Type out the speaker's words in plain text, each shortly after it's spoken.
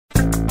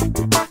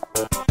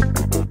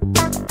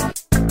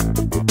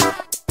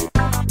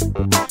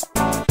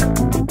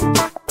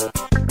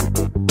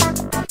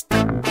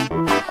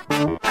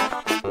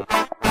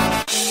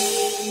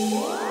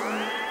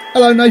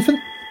Hello,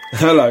 Nathan.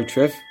 Hello,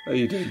 Trev. How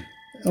you doing?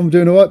 I'm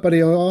doing all right,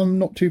 buddy. I'm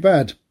not too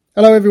bad.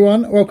 Hello,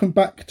 everyone. Welcome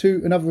back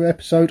to another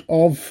episode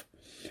of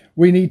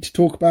We Need to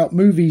Talk About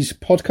Movies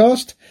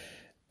podcast.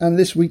 And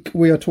this week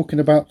we are talking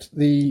about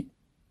the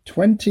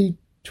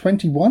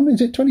 2021,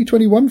 is it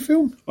 2021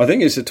 film? I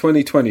think it's a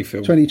 2020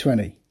 film.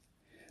 2020.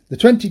 The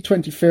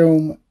 2020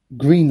 film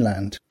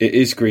Greenland. It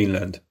is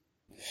Greenland.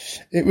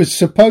 It was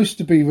supposed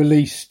to be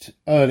released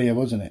earlier,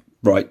 wasn't it?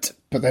 Right.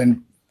 But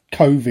then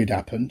COVID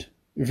happened.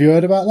 Have you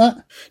heard about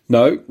that?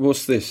 No,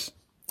 what's this?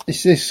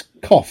 It's this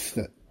cough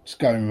that's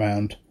going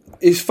around.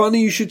 It's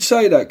funny you should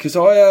say that, because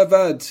I have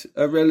had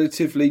a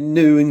relatively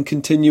new and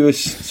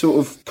continuous sort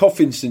of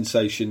coughing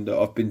sensation that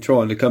I've been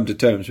trying to come to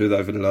terms with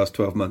over the last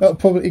 12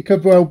 months. It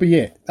could well be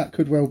it. That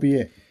could well be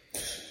it.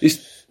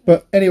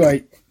 But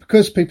anyway,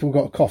 because people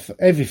got a cough,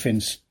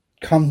 everything's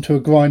come to a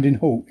grinding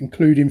halt,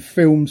 including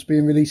films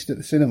being released at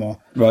the cinema.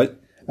 Right.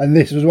 And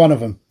this was one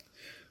of them.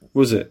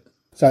 Was it?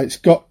 So it's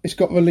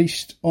got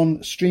released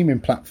on streaming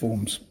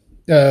platforms,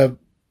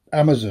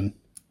 Amazon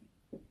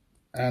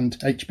and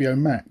HBO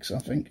Max, I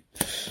think.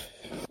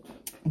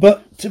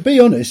 But to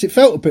be honest, it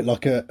felt a bit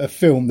like a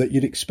film that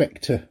you'd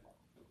expect to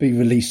be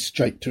released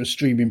straight to a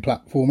streaming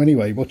platform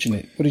anyway, watching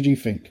it. What did you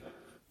think?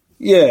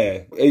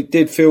 Yeah, it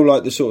did feel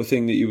like the sort of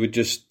thing that you would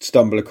just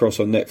stumble across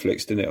on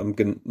Netflix, didn't it?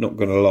 I'm not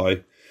going to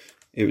lie.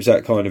 It was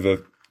that kind of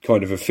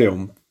a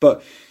film.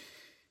 But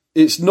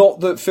it's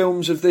not that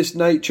films of this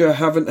nature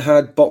haven't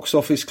had box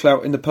office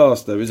clout in the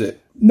past, though, is it?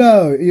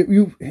 No,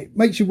 it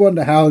makes you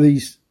wonder how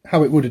it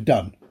would have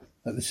done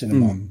at the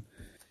cinema.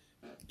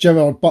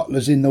 Gerard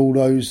Butler's in all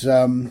those,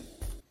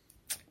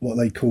 what are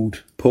they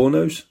called?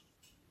 Pornos?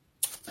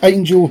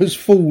 Angel Has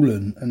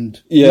Fallen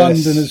and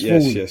London Has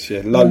Fallen. Yes.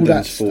 London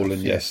Has Fallen,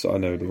 yes, I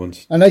know the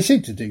ones. And they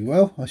seem to do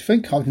well, I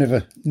think. I've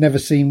never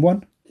seen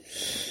one.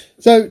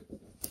 So,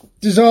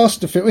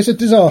 disaster film. It's a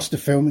disaster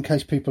film, in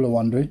case people are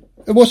wondering.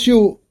 What's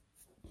your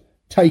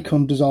take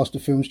on disaster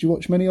films? Do you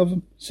watch many of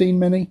them? Seen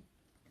many?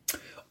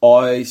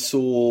 I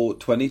saw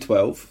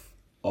 2012.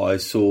 I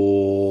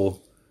saw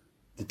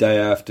The Day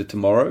After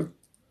Tomorrow.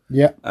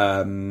 Yeah.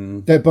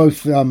 They're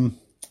both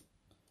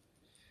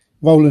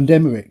Roland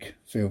Emmerich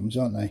films,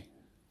 aren't they?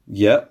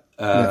 Yeah.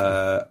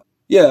 I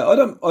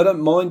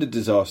don't mind a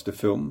disaster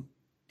film.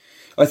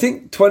 I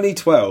think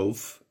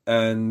 2012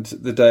 and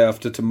The Day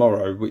After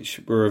Tomorrow,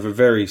 which were of a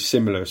very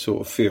similar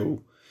sort of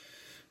feel,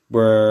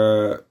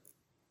 were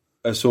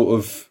a sort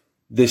of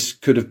this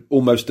could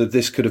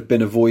have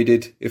been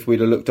avoided if we'd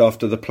have looked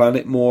after the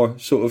planet more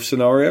sort of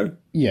scenario.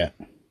 Yeah.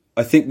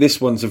 I think this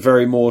one's a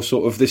very more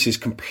sort of, this is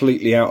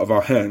completely out of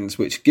our hands,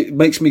 which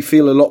makes me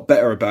feel a lot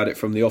better about it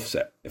from the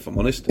offset, if I'm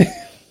honest.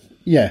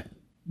 Yeah.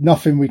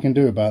 Nothing we can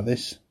do about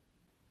this.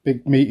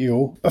 Big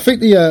meteor. I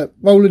think the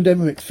Roland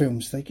Emmerich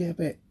films, they get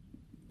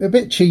a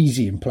bit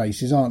cheesy in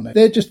places, aren't they?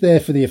 They're just there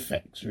for the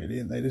effects, really,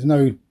 aren't they? There's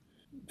no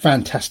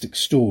fantastic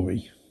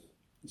story.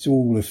 It's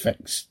all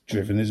effects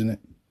driven, isn't it?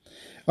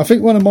 I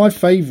think one of my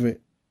favourite,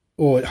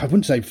 or I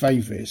wouldn't say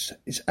favourites,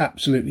 it's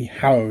absolutely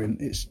harrowing.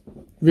 It's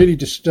really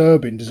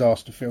disturbing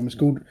disaster film. It's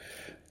called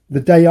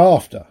The Day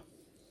After.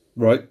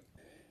 Right.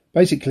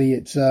 Basically,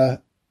 it's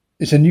a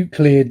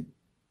nuclear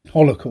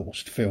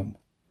Holocaust film.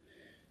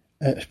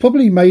 It's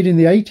probably made in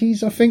the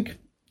 80s, I think.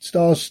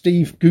 Stars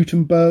Steve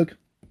Guttenberg.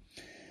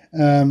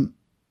 And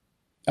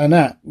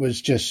that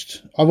was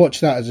just, I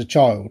watched that as a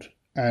child,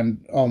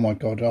 and oh my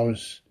God, I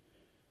was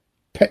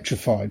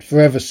petrified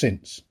forever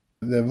since.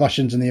 The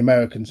Russians and the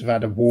Americans have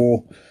had a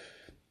war.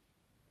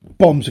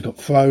 Bombs have got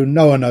thrown.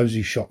 No one knows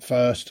who shot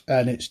first.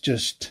 And it's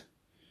just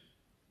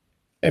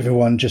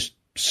everyone just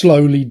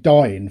slowly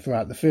dying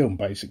throughout the film,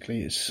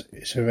 basically.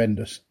 It's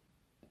horrendous.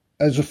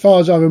 As far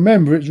as I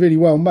remember, it's really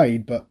well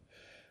made, but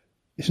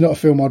it's not a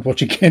film I'd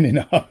watch again in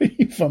a hurry,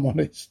 if I'm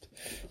honest.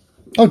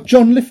 Oh,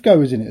 John Lithgow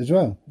was in it as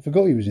well. I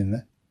forgot he was in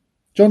there.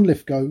 John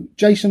Lithgow,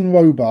 Jason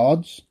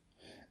Robards,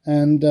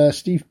 and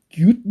Steve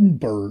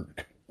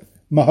Guttenberg.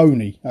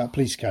 Mahoney,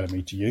 Police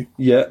Academy to you.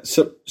 Yeah,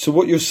 so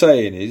what you're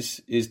saying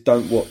is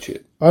don't watch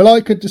it. I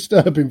like a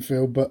disturbing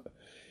film, but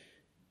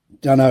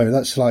I know,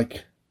 that's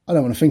like, I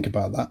don't want to think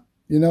about that.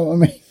 You know what I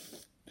mean?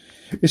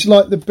 It's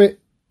like the bit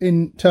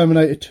in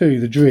Terminator 2,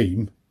 The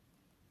Dream.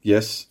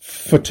 Yes.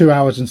 For 2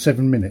 hours and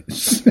 7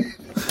 minutes.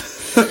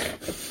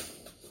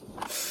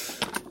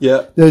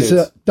 Yeah.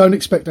 Don't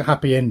expect a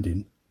happy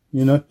ending,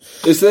 you know?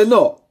 Is there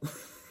not?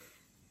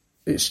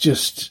 It's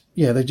just,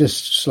 they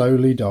just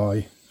slowly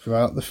die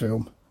throughout the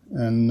film,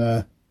 and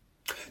there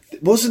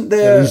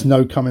is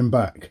no coming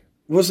back.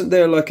 Wasn't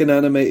there like an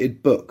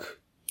animated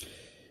book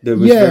that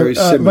was very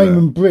similar?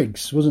 Raymond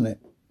Briggs, wasn't it?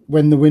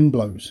 When the Wind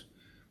Blows.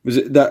 Was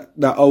it that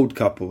old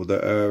couple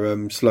that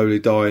are slowly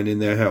dying in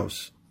their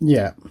house?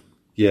 Yeah.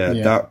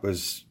 That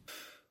was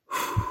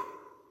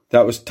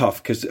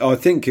tough, because I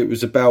think it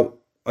was about,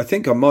 I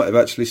think I might have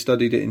actually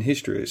studied it in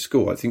history at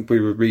school. I think we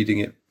were reading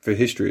it for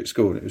history at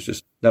school, and it was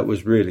just, that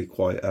was really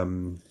quite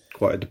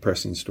a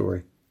depressing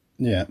story.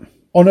 Yeah.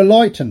 On a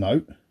lighter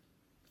note,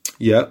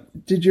 yeah,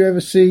 did you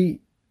ever see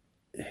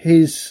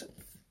his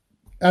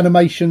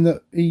animation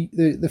that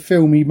the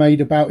film he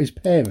made about his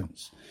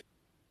parents.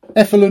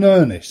 Ethel and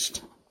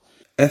Ernest.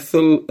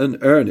 Ethel and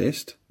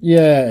Ernest?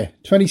 Yeah,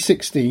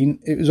 2016.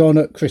 It was on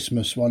at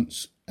Christmas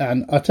once.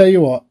 And I tell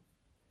you what,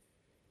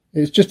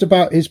 it's just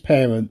about his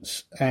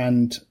parents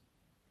and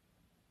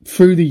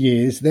through the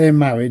years, their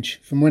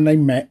marriage from when they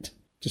met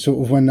to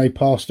sort of when they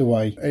passed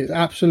away. It's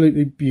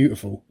absolutely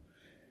beautiful.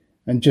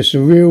 And just a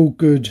real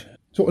good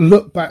sort of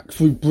look back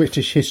through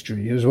British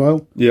history as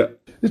well. Yeah.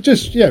 It's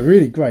just,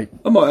 really great.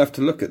 I might have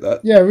to look at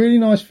that. Yeah, really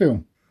nice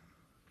film.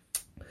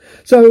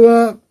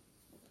 So,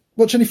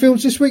 watch any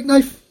films this week,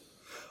 Nath?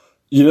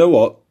 You know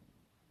what?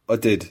 I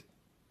did.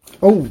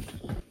 Oh,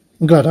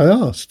 I'm glad I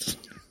asked.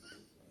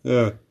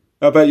 Yeah.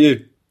 How about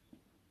you?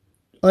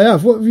 I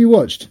have. What have you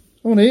watched?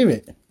 I want to hear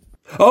it.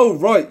 Oh,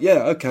 right.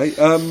 Yeah, okay.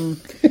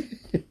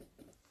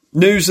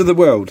 News of the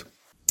World.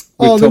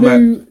 With the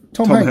new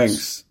Tom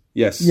Hanks.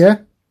 Yes.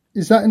 Yeah?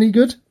 Is that any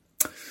good?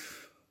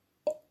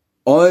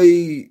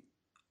 I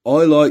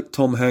like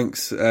Tom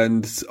Hanks,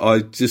 and I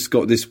just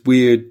got this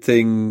weird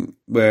thing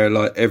where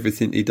like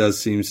everything he does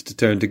seems to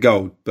turn to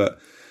gold, but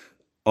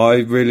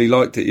I really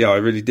liked it. Yeah, I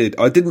really did.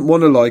 I didn't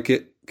want to like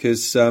it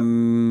because I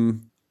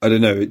don't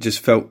know, it just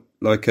felt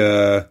like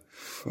a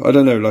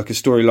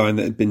storyline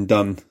that had been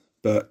done,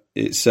 but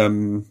it's I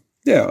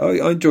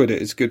enjoyed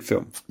it. It's a good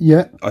film.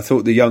 Yeah. I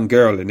thought the young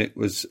girl in it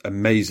was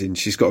amazing.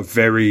 She's got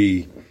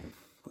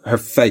her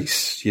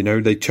face,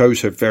 they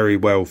chose her very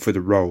well for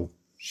the role.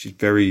 She's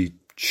very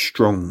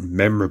strong,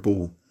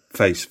 memorable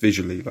face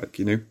visually,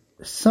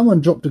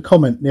 Someone dropped a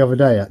comment the other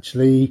day,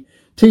 actually.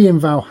 T in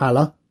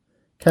Valhalla,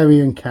 Kerry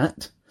and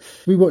Kat.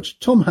 We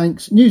watched Tom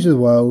Hanks' News of the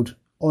World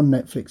on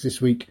Netflix this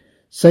week.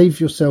 Save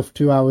yourself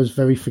 2 hours,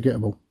 very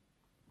forgettable.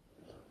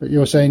 But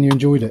you're saying you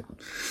enjoyed it.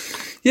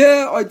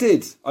 Yeah, I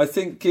did. I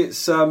think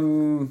it's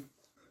hard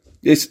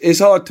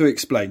to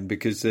explain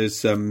because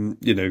there's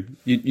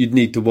you'd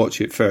need to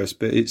watch it first,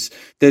 but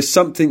there's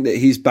something that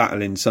he's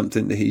battling,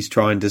 something that he's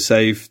trying to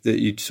save that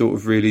you sort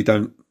of really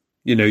don't,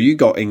 you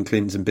got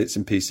inklings and bits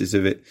and pieces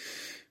of it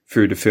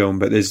through the film,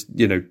 but there's,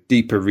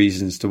 deeper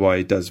reasons to why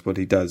he does what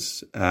he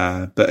does.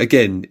 But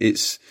again,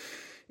 it's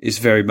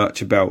very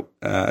much about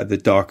the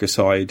darker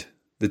side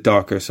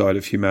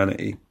of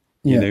humanity,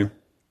 you know?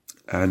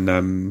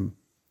 And,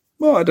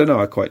 well, I don't know.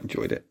 I quite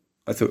enjoyed it.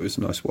 I thought it was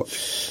a nice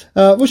watch.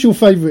 What's your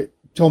favourite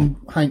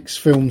Tom Hanks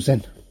films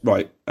then?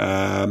 Right.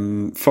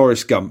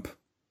 Forrest Gump,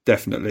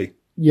 definitely.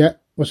 Yeah.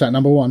 What's that,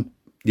 number one?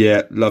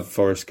 Yeah, love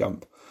Forrest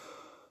Gump.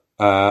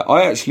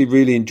 I actually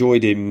really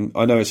enjoyed him.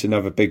 I know it's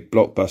another big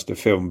blockbuster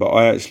film, but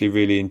I actually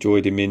really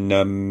enjoyed him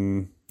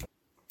in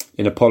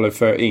Apollo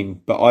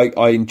 13. But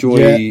I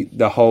enjoy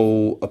the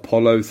whole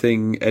Apollo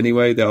thing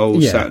anyway, the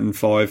whole Saturn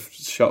V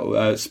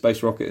shuttle,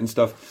 space rocket and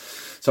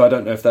stuff. So I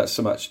don't know if that's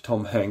so much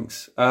Tom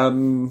Hanks.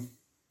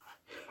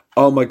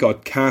 Oh my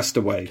God,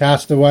 Castaway.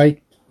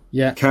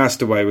 Yeah.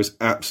 Castaway was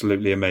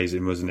absolutely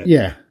amazing, wasn't it?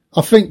 Yeah.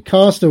 I think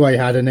Castaway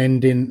had an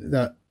ending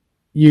that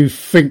you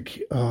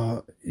think,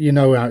 you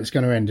know how it's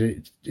going to end.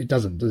 It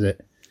doesn't, does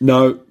it?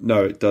 No,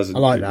 it doesn't. I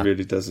like that. It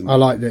really doesn't. I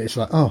like that. It's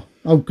like, oh,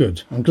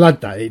 good. I'm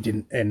glad that it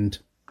didn't end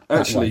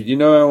Actually, that way. You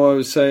know how I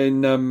was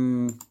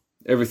saying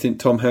everything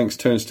Tom Hanks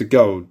turns to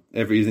gold,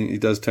 everything he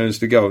does turns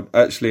to gold?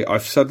 Actually,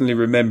 I've suddenly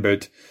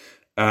remembered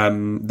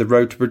The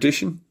Road to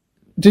Perdition.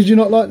 Did you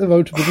not like The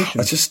Road to Perdition?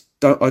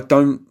 I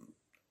don't,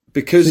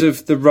 because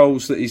of the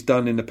roles that he's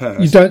done in the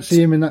past. You don't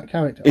see him in that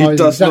character. He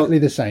does exactly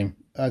the same.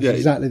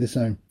 Exactly the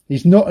same.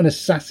 He's not an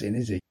assassin,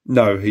 is he?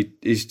 No,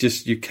 he's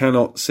just, you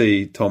cannot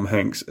see Tom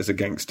Hanks as a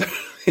gangster.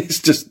 It's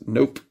just,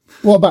 nope.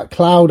 What about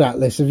Cloud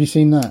Atlas? Have you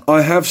seen that?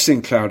 I have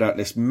seen Cloud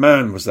Atlas.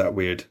 Man, was that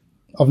weird.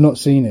 I've not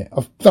seen it.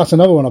 That's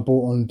another one I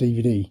bought on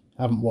DVD.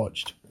 I haven't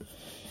watched.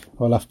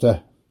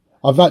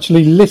 I've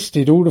actually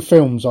listed all the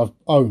films I've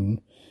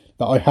owned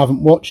that I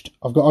haven't watched.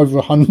 I've got over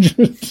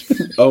 100.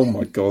 Oh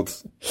my God.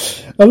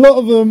 A lot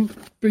of them, to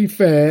be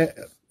fair,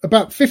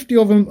 about 50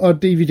 of them are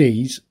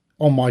DVDs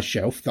on my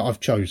shelf that I've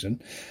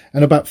chosen,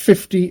 and about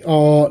 50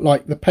 are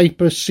like the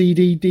paper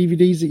CD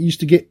DVDs that you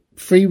used to get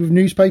free with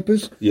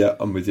newspapers. Yeah,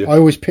 I'm with you. I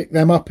always pick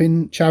them up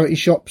in charity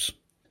shops,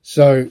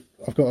 so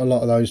I've got a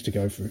lot of those to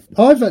go through.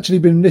 I've actually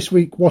been this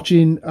week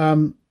watching,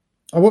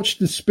 I watched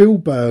the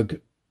Spielberg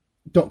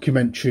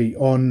documentary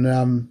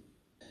on,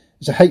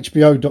 it's a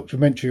HBO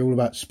documentary all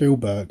about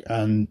Spielberg,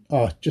 and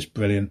just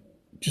brilliant.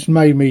 Just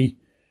made me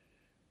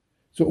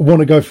sort of want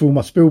to go through all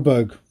my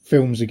Spielberg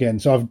films again.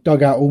 So I've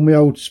dug out all my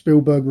old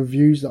Spielberg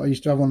reviews that I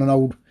used to have on an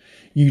old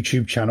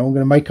YouTube channel. I'm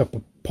going to make up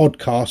a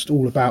podcast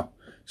all about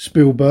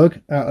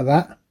Spielberg out of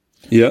that.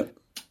 Yeah.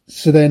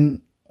 So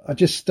then I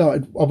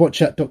watched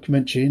that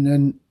documentary, and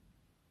then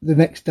the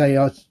next day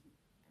I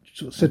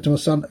sort of said to my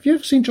son, have you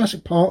ever seen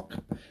Jurassic Park?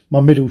 My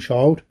middle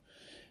child.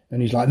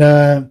 And he's like,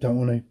 no, don't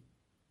want to.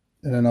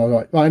 And then I was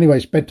like, right, anyway,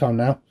 it's bedtime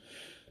now.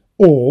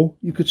 Or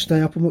you could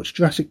stay up and watch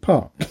Jurassic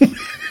Park.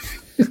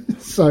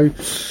 So,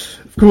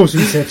 of course,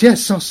 he said,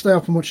 yes, I'll stay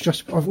up and watch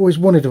Jurassic Park. I've always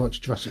wanted to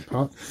watch Jurassic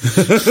Park.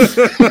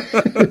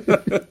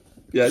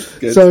 Yeah,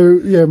 good. So,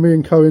 yeah, me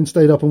and Cohen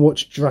stayed up and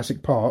watched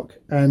Jurassic Park.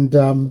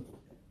 And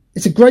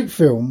it's a great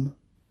film.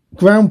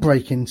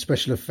 groundbreaking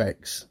special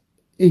effects.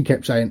 He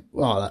kept saying,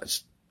 "Oh,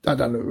 that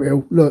doesn't look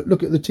real.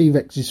 Look at the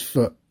T-Rex's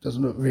foot.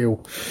 Doesn't look real."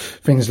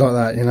 Things like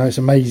that. You know, it's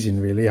amazing,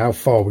 really, how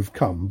far we've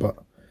come. But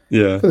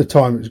yeah, for the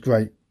time, it was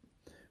great.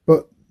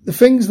 But the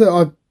things that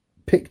I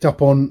picked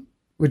up on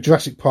with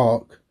Jurassic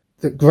Park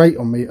that grate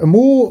on me are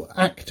more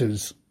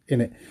actors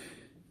in it.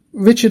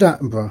 Richard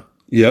Attenborough.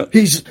 Yeah.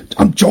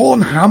 I'm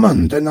John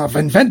Hammond and I've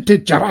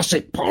invented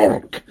Jurassic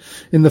Park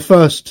in the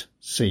first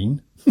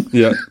scene.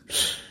 Yeah.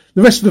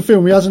 The rest of the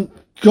film, he hasn't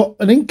got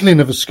an inkling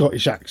of a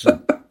Scottish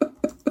accent.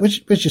 Where's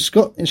your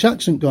Scottish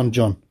accent gone,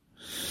 John?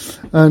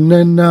 And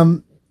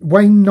then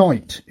Wayne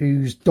Knight,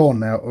 who's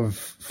Don out of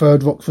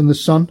Third Rock from the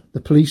Sun, the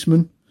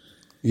policeman.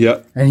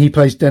 Yeah. And he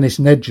plays Dennis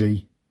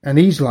Nedry. And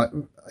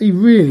he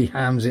really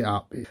hams it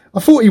up. I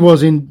thought he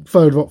was in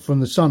Third Rock from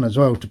the Sun as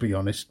well, to be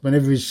honest.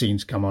 Whenever his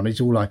scenes come on,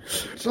 he's all like,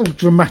 it's all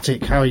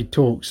dramatic how he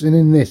talks. And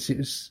in this,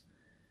 it's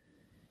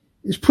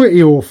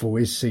pretty awful,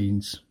 his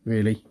scenes,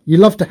 really. You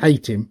love to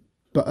hate him,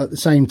 but at the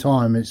same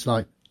time, it's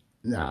like,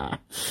 nah,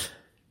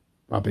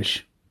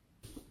 rubbish.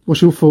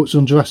 What's your thoughts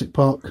on Jurassic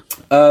Park?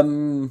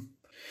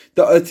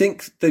 I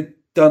think they've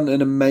done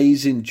an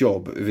amazing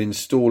job of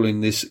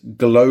installing this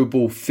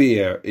global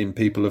fear in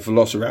people of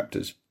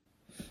velociraptors.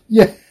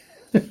 Yeah.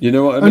 You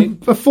know what I mean?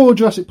 Before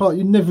Jurassic Park,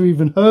 you'd never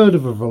even heard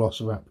of a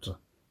velociraptor.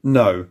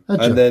 No.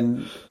 And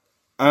then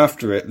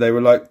after it, they were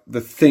like the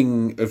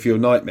thing of your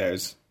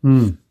nightmares.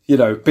 Mm. You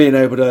know, being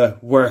able to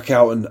work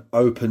out and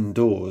open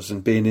doors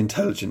and being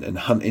intelligent and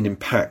hunting in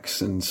packs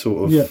and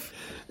sort of... Yeah.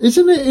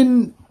 Isn't it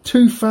in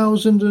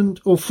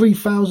 2000 or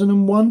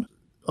 3001?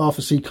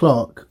 Arthur C.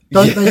 Clarke.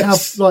 Don't they have,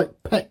 like,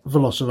 pet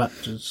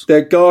velociraptors?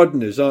 They're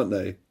gardeners, aren't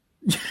they?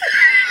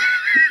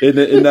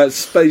 in that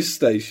space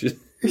station.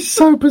 It's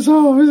so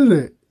bizarre, isn't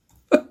it?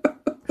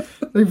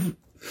 They've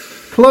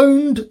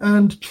cloned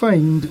and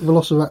trained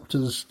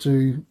velociraptors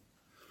to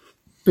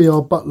be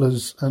our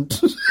butlers, and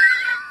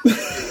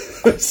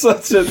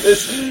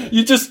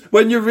you just,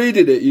 when you're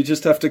reading it, you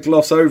just have to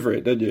gloss over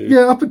it, don't you?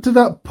 Yeah, up to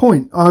that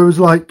point, I was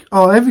like,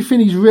 oh, everything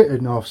he's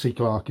written, Arthur C.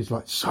 Clarke, is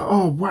like,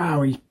 oh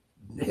wow, he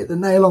hit the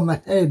nail on the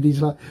head.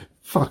 He's like,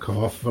 fuck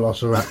off,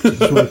 velociraptors.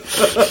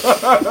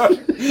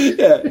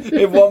 Yeah,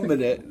 in 1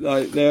 minute,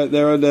 like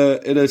they're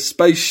in a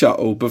space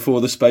shuttle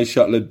before the space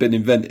shuttle had been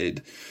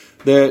invented.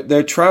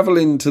 They're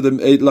traveling to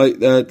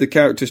the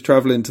characters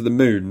traveling to the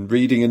moon,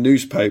 reading a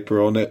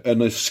newspaper on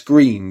a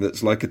screen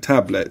that's like a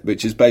tablet,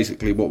 which is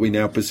basically what we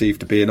now perceive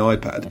to be an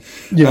iPad.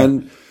 Yeah.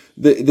 And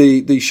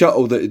the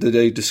shuttle that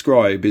they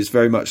describe is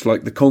very much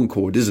like the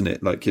Concorde, isn't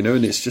it? Like, you know,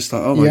 and it's just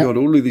like, oh my God,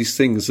 all of these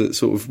things that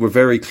sort of were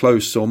very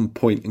close on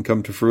point and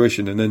come to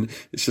fruition. And then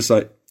it's just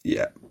like,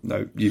 yeah,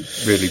 no, you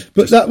really...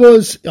 But that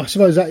was, I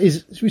suppose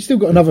we've still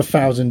got another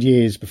 1,000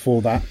 years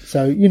before that.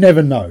 So you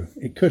never know.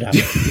 It could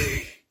happen.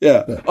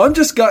 Yeah. But I'm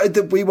just gutted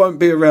that we won't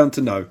be around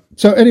to know.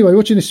 So anyway,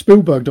 watching this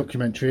Spielberg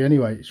documentary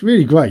anyway, it's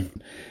really great.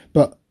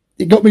 But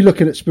it got me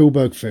looking at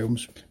Spielberg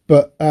films.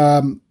 But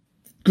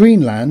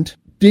Greenland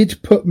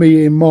did put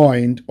me in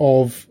mind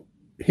of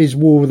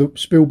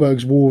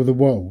Spielberg's War of the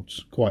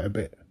Worlds quite a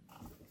bit.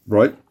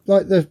 Right.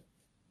 Like the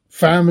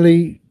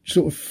family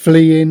sort of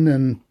fleeing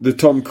and... The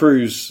Tom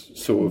Cruise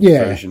sort of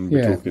version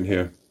we're talking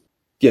here.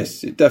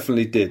 Yes, it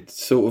definitely did.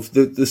 Sort of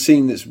the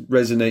scene that's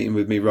resonating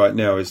with me right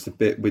now is the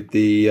bit with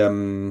the...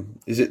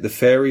 is it the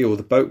ferry or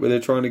the boat where they're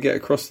trying to get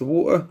across the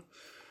water?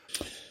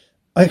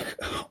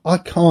 I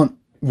can't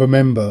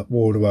remember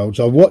War of the Worlds.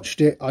 I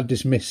watched it, I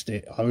dismissed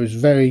it. I was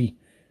very...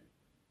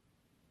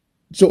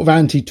 sort of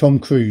anti-Tom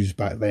Cruise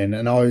back then,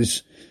 and I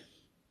was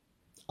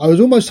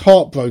almost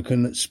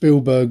heartbroken that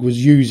Spielberg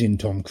was using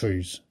Tom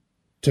Cruise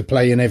to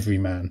play an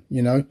everyman,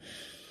 you know,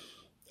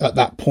 at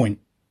that point.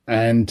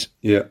 And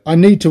I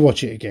need to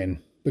watch it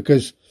again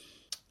because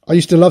I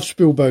used to love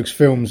Spielberg's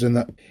films, and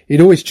that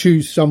he'd always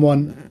choose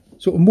someone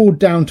sort of more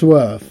down to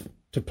earth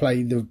to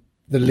play the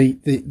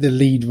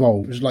lead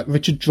role. It was like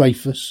Richard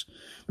Dreyfuss,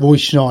 Roy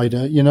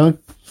Schneider, you know.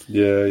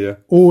 Yeah.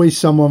 Always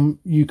someone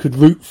you could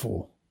root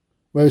for.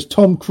 Whereas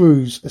Tom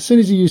Cruise, as soon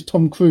as he used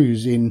Tom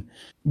Cruise in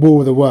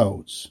War of the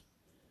Worlds,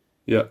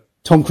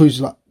 Tom Cruise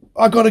is like,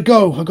 I gotta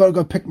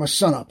go pick my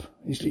son up.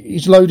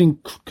 He's loading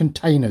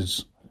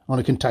containers on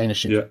a container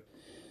ship. Yeah.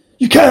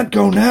 You can't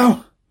go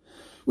now.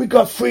 We've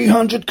got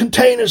 300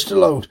 containers to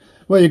load.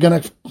 Well, you're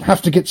going to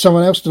have to get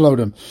someone else to load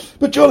them.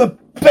 But you're the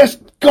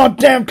best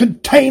goddamn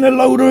container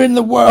loader in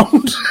the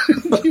world.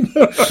 You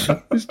know?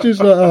 It's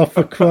just like, oh,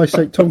 for Christ's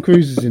sake, Tom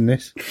Cruise is in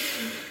this.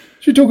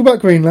 Should we talk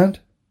about Greenland?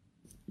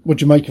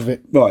 What'd you make of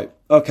it? Right.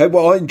 Okay.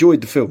 Well, I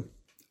enjoyed the film.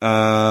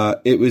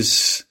 It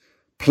was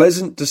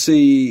pleasant to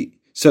see.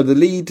 So the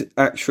lead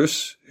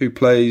actress who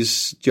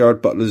plays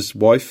Gerard Butler's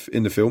wife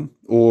in the film,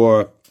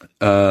 or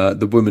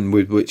the woman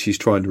with which he's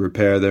trying to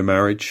repair their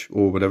marriage,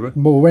 or whatever.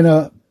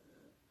 Morwenna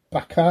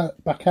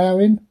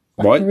Baccarin?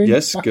 Right.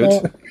 Yes.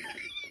 Good.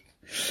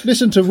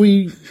 Listen to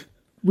we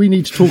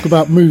need to talk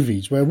about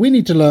movies where we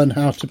need to learn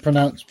how to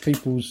pronounce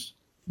people's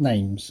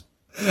names.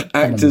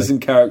 Actors and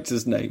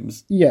characters'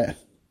 names. Yeah.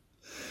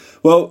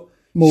 Well,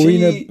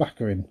 Morwenna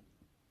Baccarin.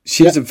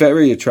 She's a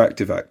very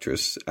attractive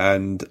actress,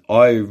 and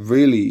I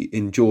really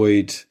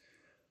enjoyed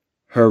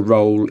her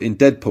role in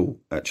Deadpool,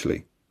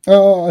 actually.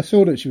 Oh, I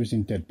saw that she was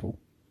in Deadpool.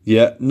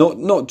 Yeah,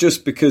 not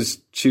just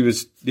because she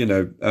was,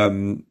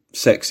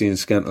 sexy and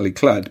scantily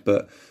clad,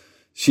 but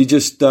she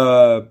just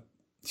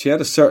she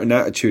had a certain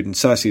attitude and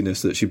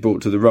sassiness that she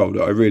brought to the role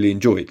that I really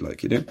enjoyed,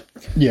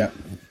 Yeah.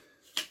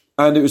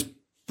 And it was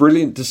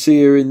brilliant to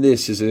see her in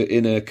this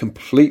in a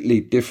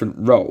completely different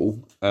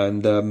role,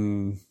 and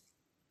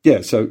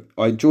so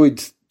I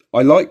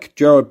like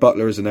Gerard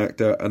Butler as an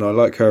actor, and I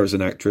like her as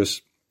an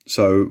actress.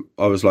 So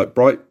I was like,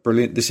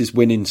 brilliant. This is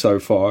winning so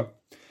far.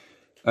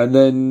 And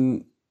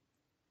then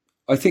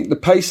I think they got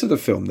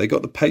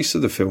the pace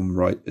of the film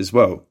right as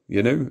well.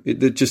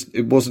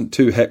 It wasn't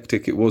too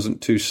hectic. It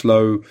wasn't too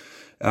slow.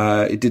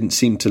 It didn't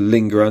seem to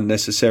linger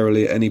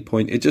unnecessarily at any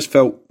point. It just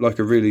felt like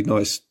a really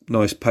nice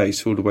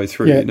pace all the way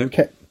through. Yeah,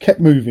 kept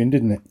moving,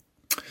 didn't it?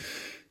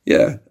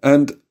 Yeah,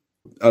 and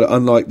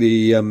unlike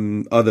the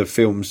other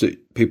films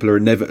that people are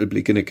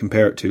inevitably going to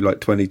compare it to,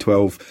 like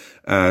 2012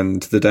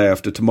 and The Day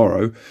After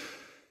Tomorrow,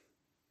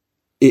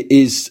 it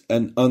is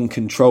an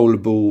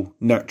uncontrollable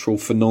natural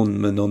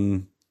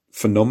phenomenon.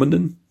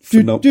 Phenomenon.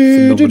 I'm not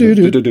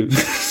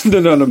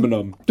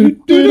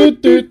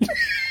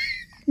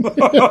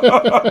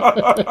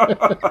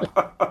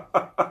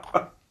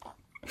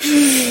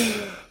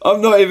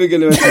even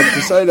going to attempt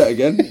to say that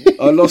again.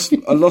 I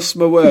lost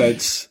my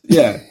words.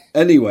 Yeah.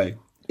 Anyway,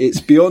 it's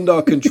beyond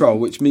our control,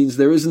 which means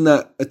there isn't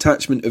that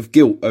attachment of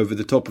guilt over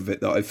the top of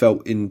it that I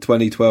felt in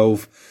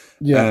 2012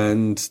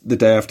 and The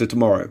Day After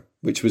Tomorrow,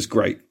 which was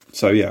great.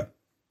 So yeah.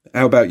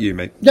 How about you,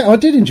 mate? Yeah, I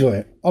did enjoy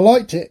it. I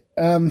liked it.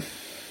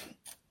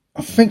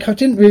 I think I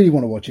didn't really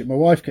want to watch it. My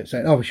wife kept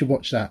saying, "Oh, we should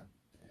watch that,"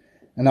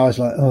 and I was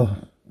like, "Oh,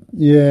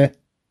 yeah."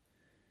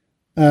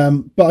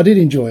 But I did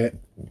enjoy it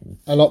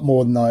a lot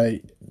more than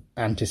I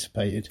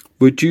anticipated.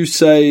 Would you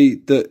say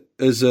that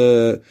as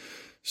a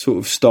sort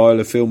of style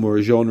of film or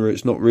a genre,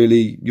 it's not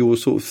really your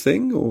sort of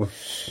thing, or?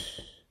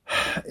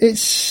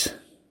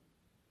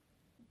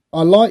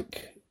 I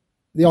like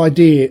the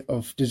idea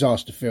of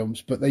disaster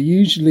films, but they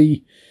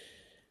usually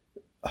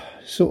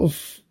sort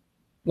of,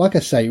 like I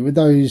say, with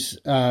those,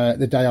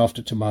 The Day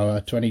After Tomorrow,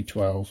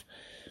 2012,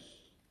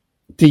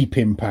 Deep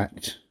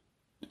Impact,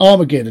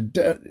 Armageddon.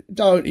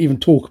 Don't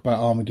even talk about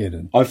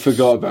Armageddon. I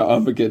forgot about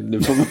Armageddon,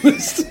 if I'm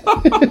honest.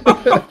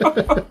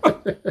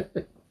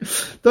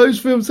 Those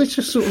films, they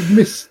just sort of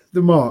miss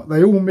the mark.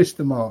 They all miss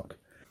the mark.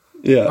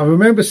 Yeah. I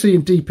remember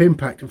seeing Deep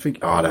Impact and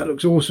thinking, oh, that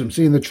looks awesome,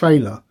 seeing the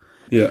trailer.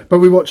 Yeah. But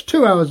we watched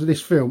 2 hours of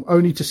this film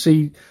only to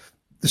see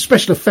the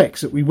special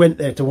effects that we went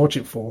there to watch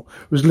it for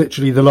was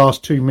literally the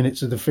last 2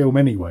 minutes of the film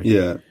anyway.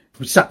 Yeah.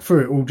 We sat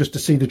through it all just to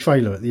see the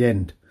trailer at the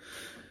end.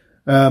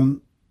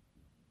 But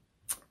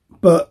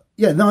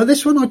yeah, no,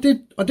 this one I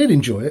did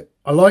enjoy it.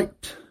 I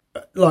liked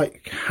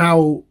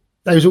how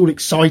they was all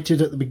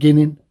excited at the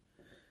beginning,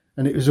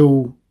 and it was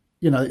all,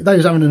 they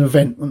was having an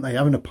event, weren't they?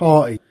 Having a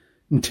party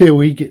until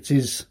he gets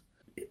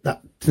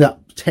that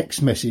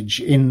text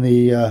message in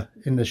the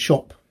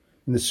shop,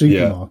 in the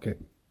supermarket.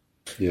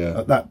 Yeah.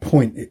 At that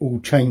point, it all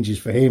changes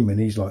for him, and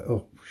he's like,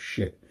 "Oh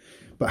shit!"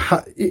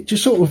 But it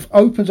just sort of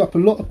opens up a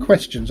lot of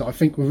questions that I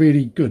think were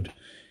really good.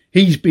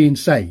 He's being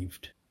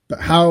saved,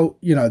 but how?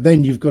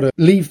 Then you've got to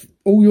leave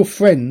all your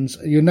friends,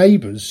 your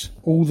neighbours,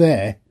 all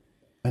there,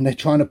 and they're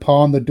trying to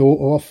palm the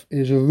daughter off.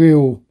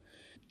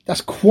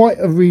 That's quite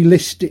a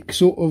realistic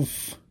sort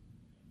of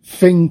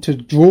thing to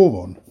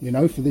draw on,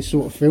 for this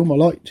sort of film. I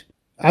liked,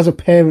 as a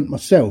parent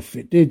myself,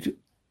 it did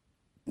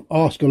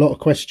ask a lot of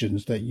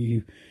questions that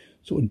you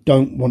sort of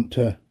don't want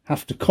to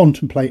have to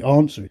contemplate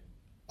answering.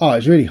 Oh,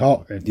 it's really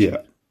heart-wrenching. Yeah.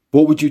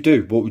 What would you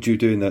do? What would you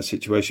do in that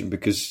situation?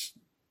 Because,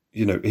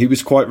 he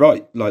was quite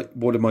right. Like,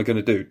 what am I going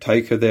to do?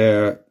 Take her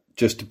there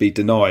just to be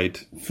denied?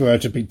 For her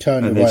to be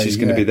turned away. And then she's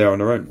going to be there on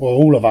her own. Or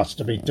all of us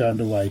to be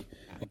turned away.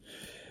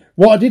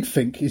 What I did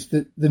think is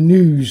that the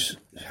news,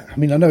 I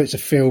mean, I know it's a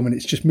film and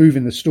it's just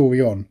moving the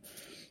story on,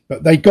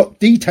 but they got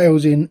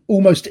details in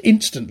almost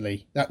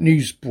instantly, that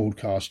news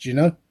broadcast,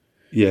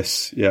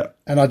 Yes, yeah.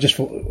 And I just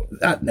thought,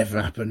 that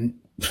never happened.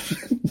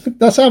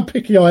 That's how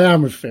picky I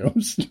am with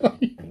films.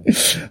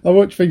 I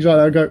watch things like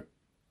that and go,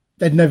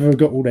 they'd never have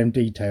got all them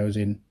details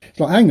in. It's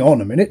like, hang on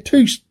a minute,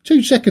 two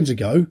seconds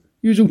ago,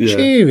 you was all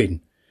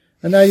cheering.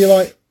 And now you're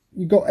like,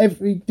 you got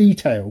every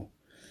detail.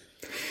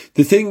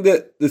 The thing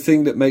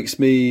that makes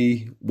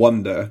me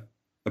wonder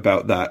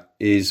about that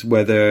is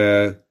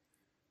whether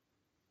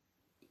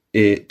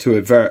to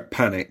avert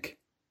panic,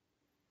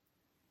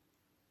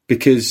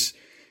 because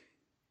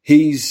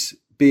he's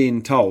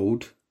being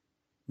told,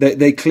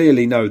 they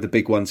clearly know the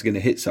big one's going to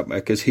hit somewhere,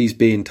 because he's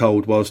being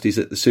told whilst he's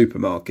at the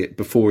supermarket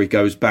before he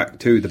goes back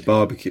to the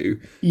barbecue,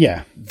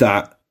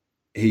 that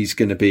he's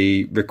going to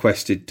be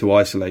requested to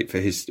isolate for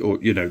his, or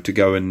to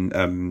go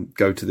and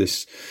go to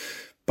this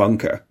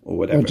bunker or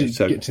whatever. Or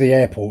to get to the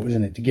airport,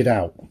 isn't it, to get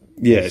out?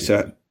 Yeah.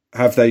 So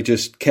have they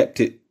just kept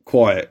it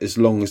quiet as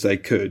long as they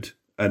could,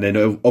 and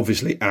then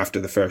obviously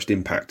after the first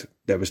impact,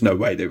 there was no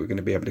way they were going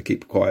to be able to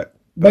keep it quiet.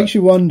 Makes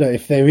you wonder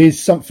if there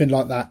is something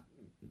like that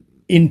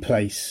in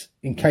place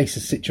in case a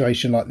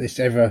situation like this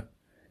ever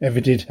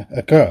did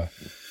occur.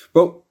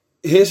 Well,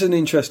 here's an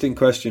interesting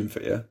question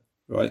for you,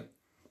 right?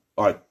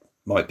 I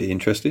might be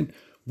interesting.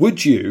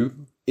 Would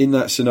you, in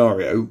that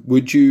scenario,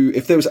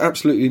 if there was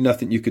absolutely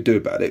nothing you could do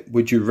about it,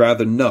 would you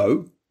rather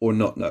know or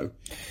not know?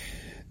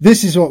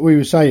 This is what we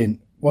were saying,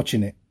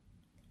 watching it.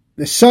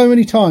 There's so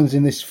many times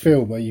in this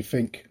film where you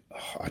think,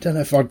 I don't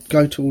know if I'd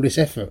go to all this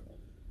effort.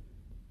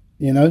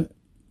 You know,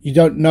 you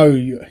don't know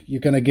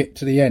you're going to get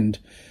to the end.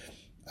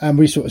 And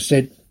we sort of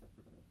said,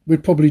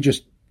 we'd probably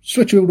just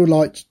switch all the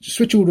lights,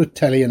 switch all the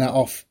telly and that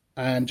off,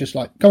 and just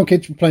like, come on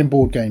kids, we're playing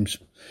board games.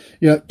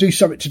 You know, do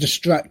something to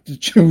distract the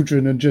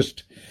children and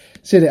just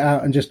sit it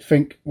out and just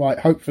think, right,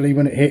 hopefully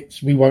when it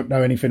hits, we won't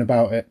know anything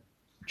about it.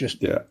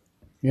 Just, yeah,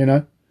 you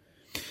know.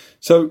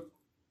 So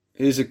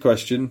here's a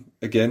question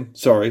again.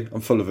 Sorry,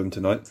 I'm full of them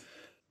tonight.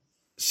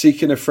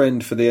 Seeking a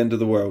friend for the end of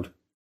the world.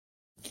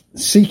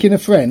 Seeking a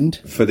friend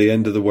for the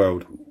end of the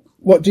world.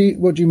 What do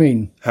you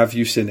mean? Have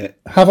you seen it?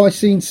 Have I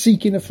seen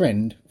Seeking a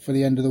Friend for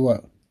the End of the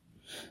World?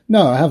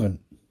 No, I haven't.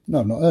 No,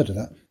 I've not heard of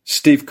that.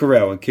 Steve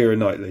Carell and Keira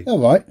Knightley. All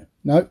right.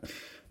 No.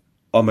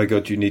 Oh my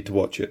God, you need to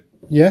watch it.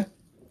 Yeah?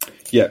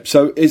 Yeah,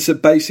 so it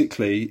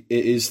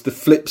is the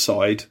flip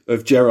side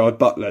of Gerard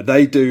Butler.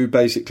 They do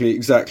basically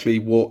exactly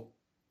what...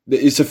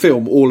 It's a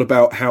film all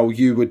about how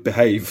you would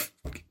behave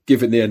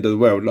given the end of the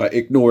world. Like,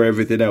 ignore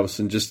everything else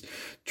and just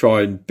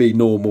try and be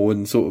normal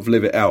and sort of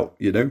live it out,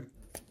 you know?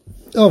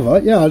 All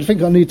right, yeah, I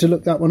think I need to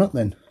look that one up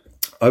then.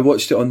 I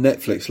watched it on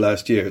Netflix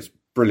last year. It's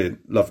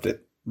brilliant. Loved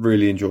it.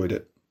 Really enjoyed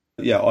it.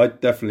 Yeah, I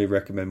definitely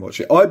recommend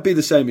watching it. I'd be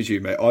the same as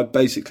you, mate. I'd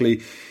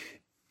basically,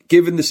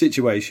 given the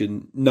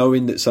situation,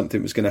 knowing that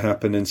something was going to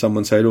happen and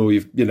someone said,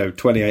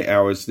 28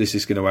 hours, this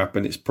is going to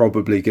happen. It's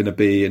probably going to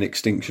be an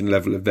extinction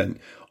level event.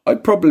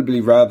 I'd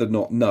probably rather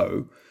not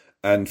know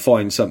and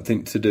find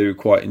something to do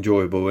quite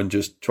enjoyable and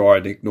just try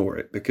and ignore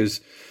it.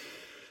 Because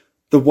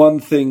the one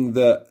thing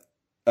that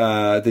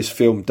this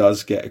film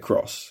does get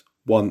across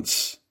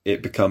once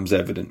it becomes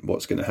evident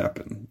what's going to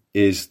happen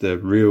is the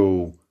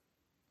real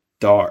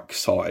dark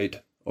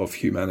side of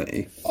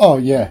humanity. Oh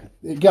yeah,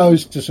 it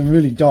goes to some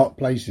really dark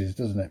places,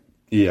 doesn't it?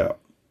 Yeah,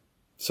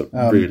 so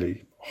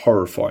really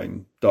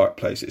horrifying dark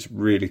places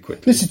really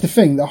quickly. This is the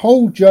thing, the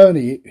whole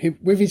journey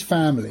with his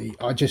family,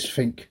 I just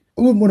think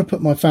I wouldn't want to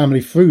put my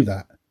family through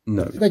that.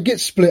 No, they get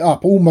split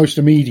up almost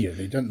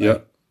immediately, don't they? Yeah.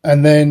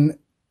 And then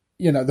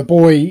the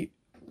boy,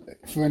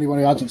 for anyone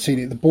who hasn't seen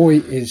it, the boy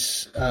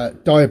is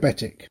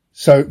diabetic.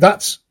 So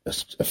that's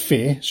a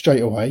fear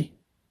straight away.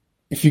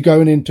 If you're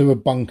going into a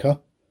bunker,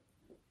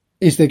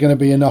 is there going to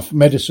be enough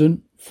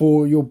medicine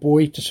for your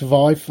boy to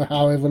survive for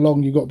however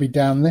long you've got to be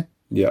down there?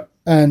 Yeah.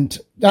 And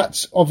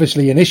that's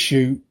obviously an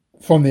issue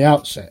from the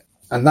outset.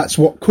 And that's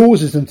what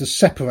causes them to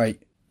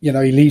separate. He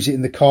leaves it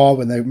in the car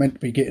when they're meant to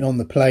be getting on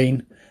the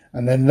plane.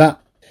 And then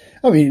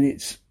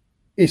it's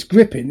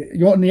gripping.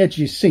 You're on the edge of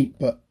your seat,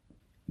 but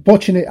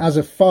watching it as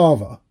a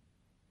father,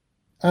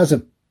 as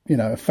a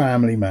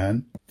family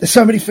man, there's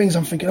so many things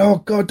I'm thinking, oh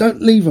God,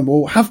 don't leave them,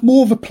 or have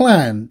more of a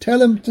plan. Tell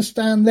them to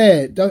stand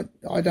there.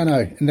 I don't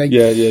know. And they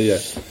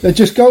they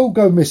just go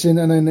missing,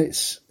 and then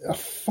it's a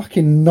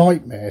fucking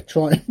nightmare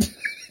trying to...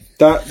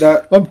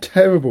 that I'm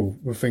terrible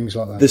with things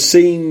like that. The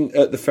scene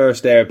at the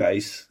first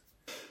airbase,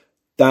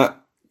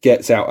 that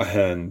gets out of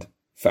hand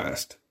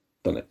fast,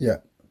 doesn't it? Yeah.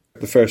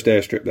 The first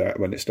airstrip there,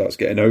 when it starts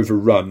getting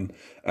overrun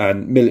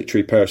and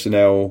military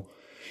personnel,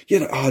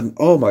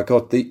 oh my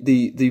God,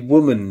 the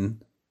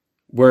woman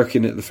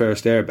working at the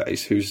first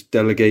airbase who's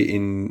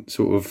delegating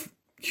sort of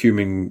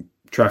human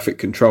traffic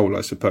control,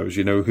 I suppose,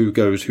 who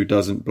goes, who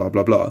doesn't, blah,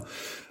 blah, blah.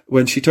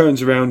 When she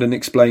turns around and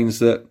explains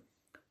that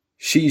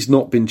she's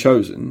not been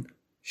chosen,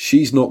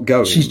 she's not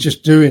going. She's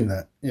just doing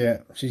that. Yeah,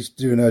 she's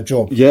doing her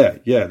job. Yeah,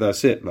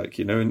 that's it.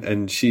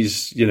 And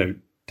she's,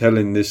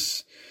 telling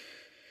this...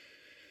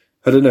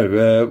 I don't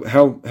know,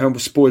 how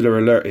spoiler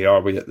alerty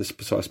are we at this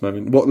precise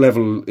moment? What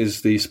level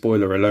is the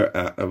spoiler alert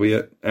at? Are we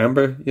at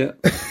Amber yet?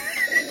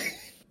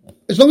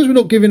 As long as we're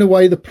not giving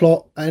away the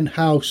plot and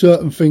how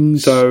certain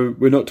things... So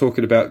we're not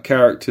talking about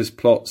characters,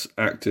 plots,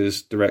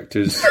 actors,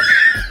 directors...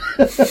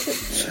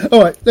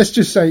 All right, let's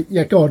just say,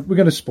 yeah, go on, we're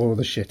going to spoil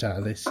the shit out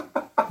of this.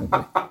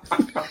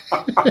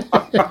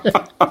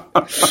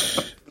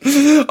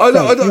 I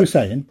know. You were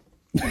saying?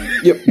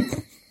 Yep.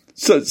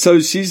 So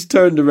she's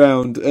turned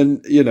around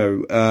and,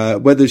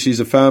 whether she's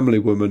a family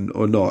woman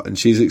or not, and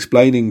she's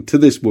explaining to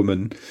this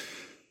woman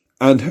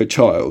and her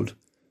child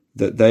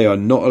that they are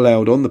not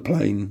allowed on the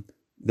plane,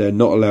 they're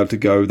not allowed to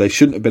go, they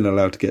shouldn't have been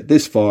allowed to get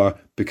this far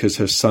because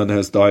her son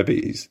has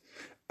diabetes.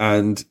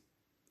 And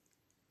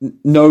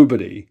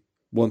nobody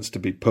wants to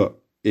be put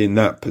in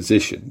that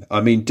position.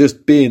 I mean,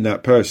 just being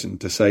that person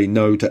to say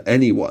no to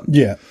anyone.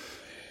 Yeah.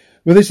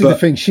 Well, this is the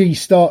thing. She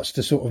starts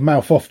to sort of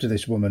mouth off to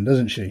this woman,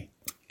 doesn't she?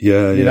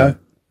 Yeah, you know,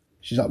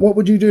 she's like, what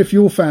would you do if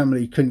your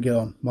family couldn't get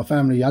on? My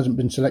family hasn't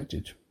been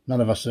selected.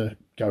 None of us are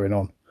going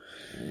on.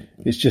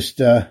 It's just,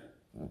 it's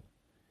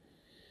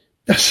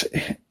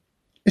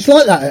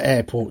like that at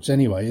airports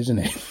anyway, isn't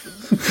it?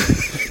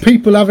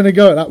 People having a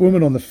go at that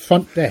woman on the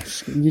front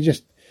desk, and you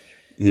just,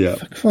 Yeah.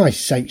 For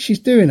Christ's sake, she's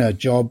doing her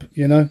job,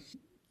 you know.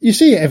 You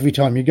see it every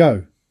time you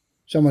go.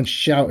 Someone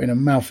shouting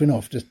and mouthing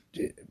off. Just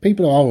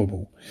people are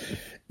horrible.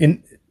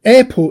 In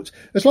airports,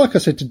 it's like I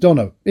said to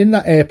Donna, in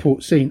that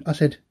airport scene, I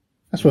said,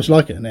 that's what it's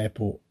like at an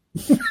airport.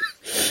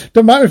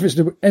 Don't matter if it's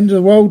the end of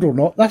the world or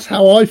not. That's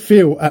how I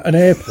feel at an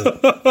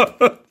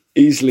airport.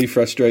 Easily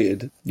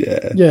frustrated.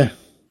 Yeah. Yeah.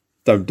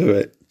 Don't do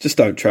it. Just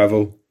don't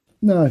travel.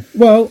 No.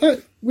 Well,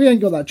 we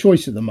ain't got that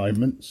choice at the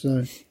moment,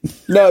 so.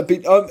 No,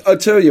 but I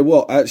tell you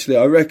what, actually,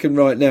 I reckon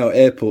right now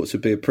airports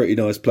would be a pretty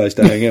nice place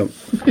to hang out.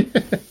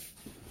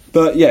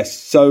 But yes,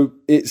 so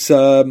it's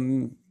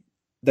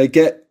they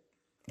get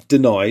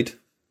denied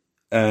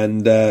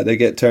and they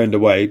get turned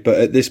away. But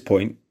at this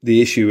point,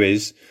 the issue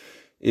is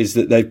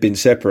that they've been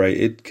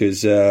separated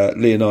because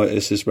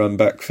Leonidas has run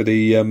back for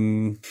the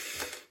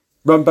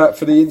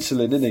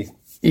insulin, isn't he?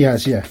 He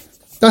has, yeah.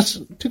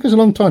 Took us a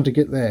long time to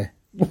get there.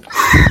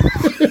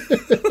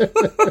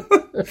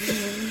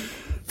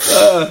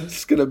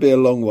 It's going to be a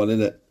long one,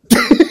 isn't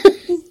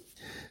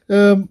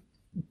it?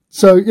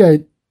 So yeah,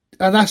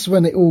 and that's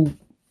when it all,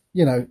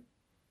 you know,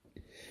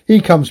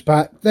 he comes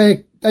back.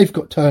 They've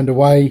got turned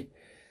away.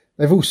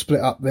 They've all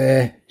split up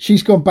there.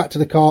 She's gone back to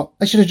the car.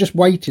 They should have just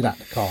waited at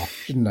the car,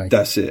 shouldn't they?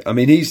 That's it. I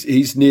mean,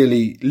 he's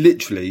nearly,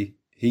 literally,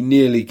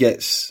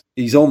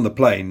 he's on the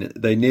plane.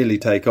 They nearly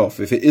take off.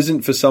 If it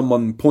isn't for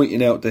someone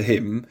pointing out to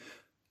him,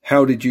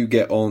 how did you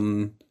get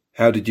on?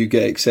 How did you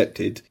get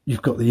accepted?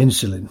 You've got the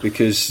insulin.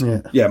 Because,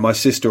 yeah, my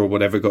sister or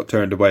whatever got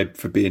turned away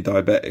for being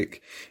diabetic.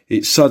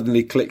 It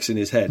suddenly clicks in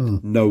his head.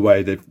 No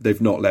way,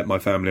 they've not let my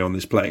family on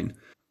this plane.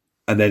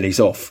 And then he's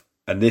off.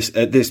 And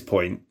at this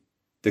point,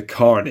 the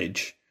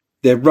carnage.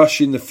 They're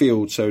rushing the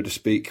field, so to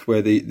speak,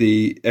 where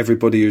the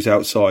everybody who's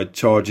outside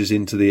charges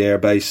into the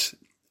airbase.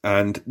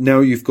 And now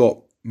you've got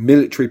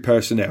military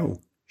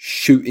personnel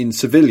shooting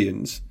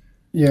civilians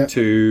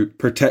to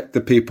protect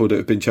the people that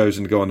have been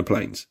chosen to go on the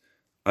planes.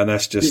 And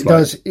that's just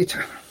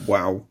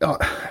wow.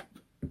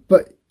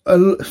 But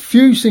a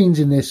few scenes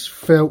in this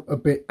felt a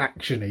bit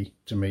actiony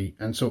to me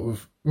and sort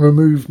of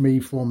removed me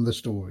from the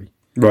story.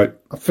 Right.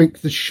 I think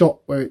the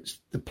shot where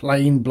the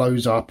plane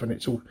blows up and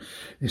it's all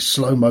this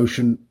slow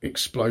motion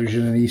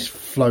explosion and he's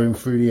flowing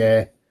through the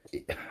air.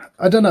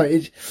 I don't know.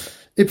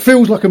 It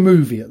feels like a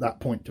movie at that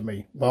point to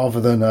me, rather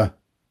than a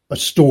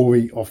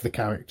story of the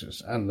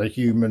characters and the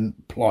human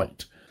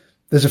plight.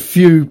 There's a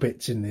few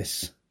bits in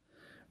this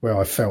where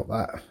I felt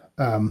that.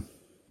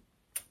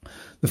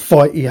 The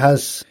fight he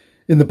has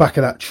in the back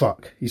of that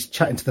truck, he's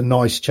chatting to the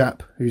nice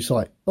chap who's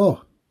like,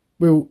 "Oh,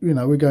 we're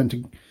going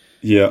to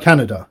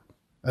Canada,"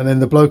 and then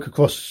the bloke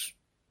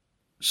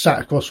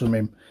sat across from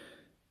him,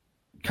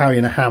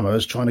 carrying a hammer,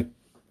 is trying to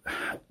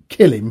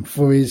kill him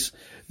for the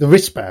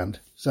wristband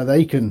so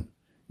they can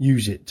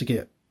use it to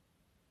get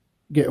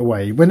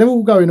away. When they're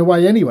all going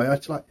away anyway,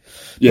 it's like,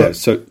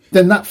 So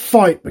then that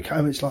fight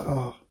became, it's like,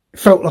 it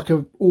felt like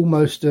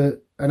almost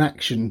an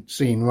action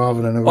scene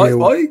rather than a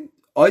real.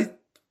 I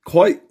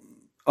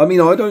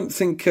don't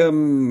think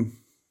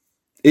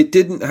it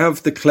didn't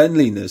have the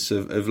cleanliness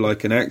of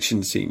like an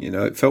action scene. You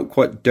know, it felt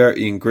quite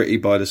dirty and gritty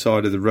by the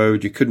side of the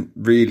road. You couldn't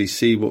really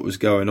see what was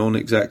going on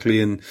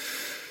exactly, and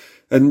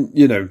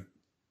you know,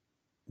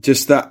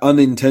 just that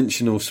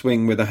unintentional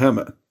swing with a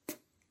hammer.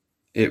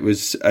 It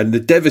was, and the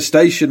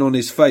devastation on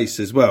his face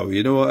as well.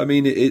 You know what I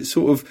mean? It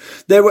sort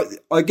of,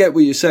 I get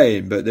what you're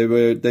saying, but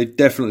they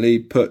definitely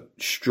put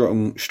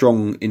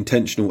strong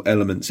intentional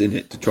elements in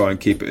it to try and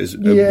keep it as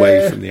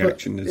away from the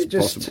action as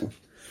possible.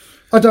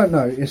 I don't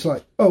know. It's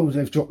like,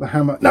 they've dropped the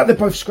hammer. No, they're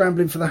both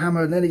scrambling for the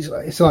hammer, and then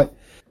it's like,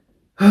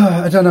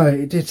 I don't know.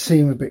 It did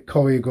seem a bit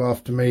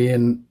choreographed to me,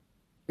 and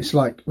it's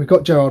like, we've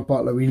got Gerard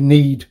Butler. We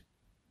need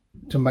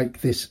to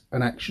make this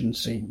an action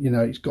scene. You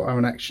know, he's got to have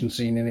an action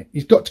scene in it.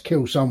 He's got to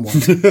kill someone.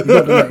 You've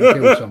got to make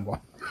him kill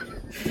someone.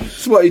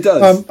 That's what he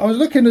does. I was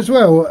looking as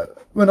well,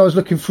 when I was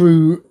looking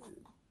through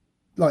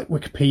like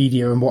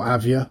Wikipedia and what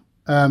have you.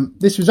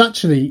 This was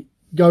actually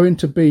going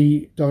to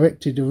be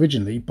directed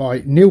originally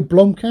by Neil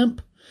Blomkamp,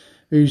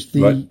 who's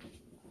the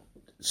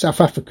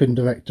South African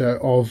director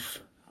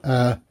of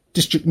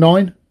District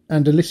 9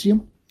 and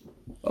Elysium.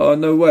 Oh,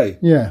 no way.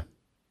 Yeah.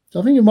 So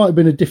I think it might have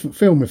been a different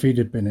film if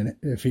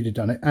he'd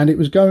done it. And it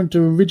was going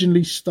to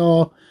originally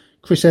star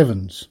Chris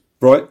Evans.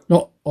 Right.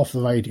 Not Off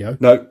the Radio.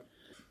 No.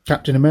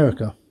 Captain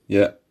America.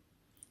 Yeah.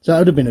 So that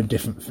would have been a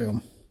different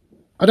film.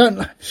 I don't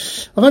know.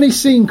 I've only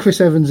seen Chris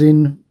Evans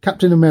in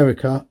Captain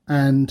America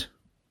and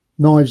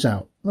Knives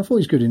Out. I thought he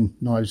was good in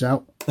Knives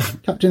Out.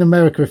 Captain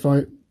America,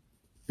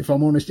 if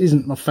I'm honest,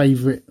 isn't my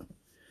favourite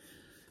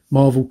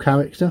Marvel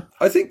character.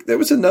 I think there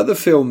was another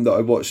film that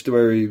I watched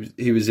where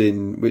he was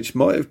in, which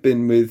might have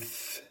been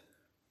with...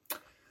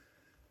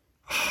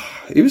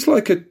 He was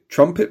like a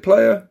trumpet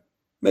player,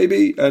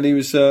 maybe, and he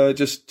was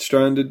just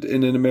stranded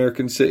in an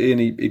American city,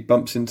 and he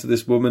bumps into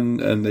this woman,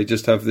 and they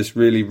just have this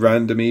really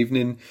random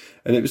evening,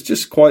 and it was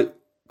just quite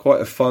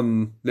a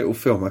fun little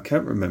film. I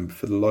can't remember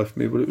for the life of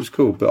me what it was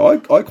called, but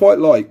I quite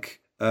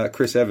like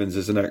Chris Evans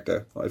as an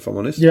actor, if I'm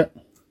honest. Yeah.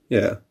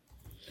 Yeah.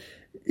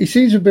 He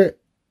seems a bit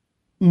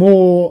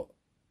more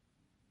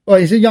Well,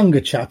 he's a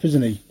younger chap,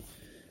 isn't he?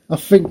 I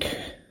think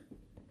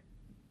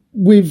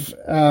with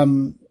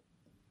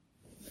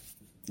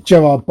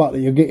Gerard Butler,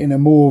 you're getting a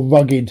more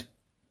rugged,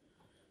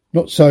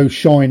 not so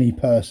shiny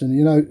person.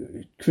 You know,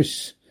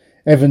 Chris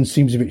Evans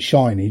seems a bit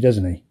shiny,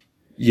 doesn't he?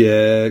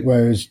 Yeah.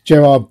 Whereas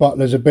Gerard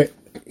Butler's a bit...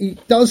 He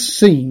does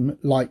seem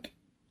like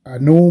a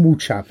normal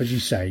chap, as you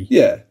say.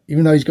 Yeah.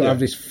 Even though he's got to have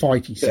this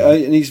fighty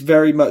side. And he's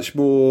very much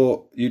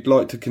more... You'd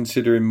like to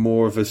consider him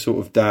more of a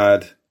sort of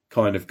dad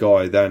kind of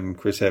guy than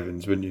Chris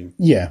Evans, wouldn't you?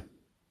 Yeah.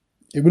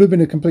 It would have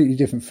been a completely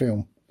different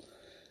film.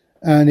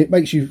 And it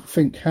makes you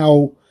think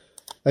how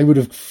they would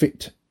have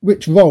fit...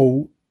 Which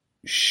role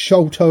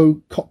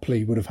Sholto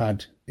Copley would have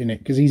had in it,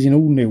 because he's in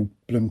all Neil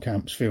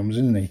Blomkamp's films,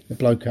 isn't he? The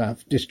bloke out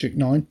of District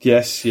 9.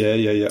 Yes, yeah.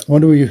 I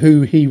wonder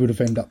who he would have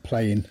ended up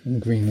playing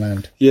in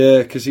Greenland.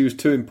 Yeah, because he was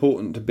too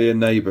important to be a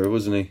neighbour,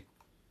 wasn't he?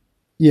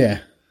 Yeah.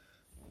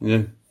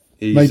 Yeah.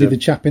 Maybe the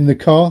chap in the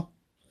car.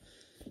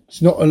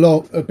 It's not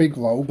a big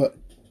role, but,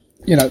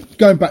 you know,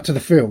 going back to the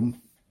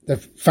film, the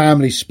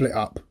family split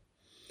up.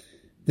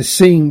 The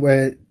scene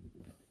where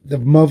the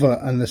mother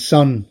and the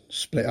son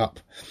split up.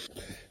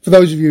 For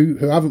those of you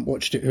who haven't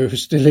watched it, who are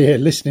still here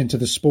listening to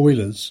the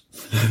spoilers,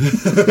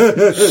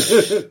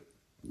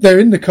 they're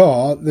in the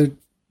car. The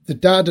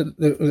dad,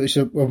 it's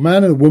a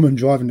man and a woman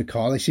driving the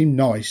car. They seem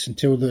nice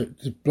until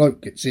the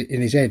bloke gets it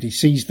in his head. He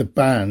sees the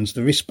bands,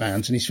 the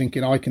wristbands, and he's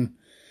thinking, I can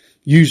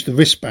use the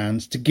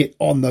wristbands to get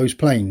on those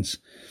planes.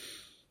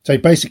 So he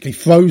basically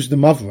throws the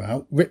mother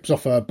out, rips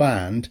off her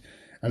band,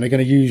 and they're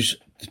going to use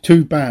the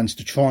two bands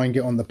to try and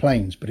get on the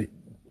planes. But it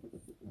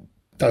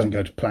doesn't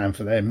go to plan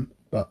for them.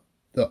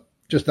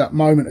 Just that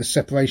moment of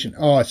separation.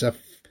 Oh, it's a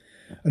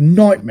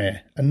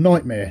nightmare. A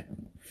nightmare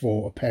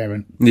for a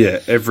parent.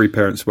 Yeah, every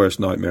parent's worst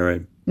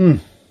nightmare, eh?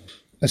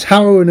 As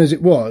harrowing as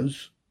it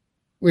was,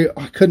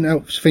 I couldn't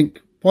help but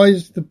think, why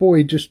is the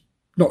boy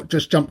not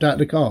just jumped out of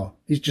the car?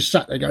 He's just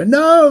sat there going,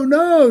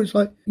 no. It's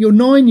like, you're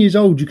 9 years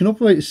old. You can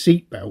operate a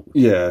seatbelt.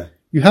 Yeah.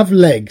 You have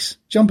legs.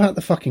 Jump out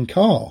the fucking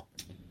car.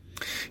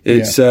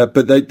 It's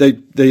but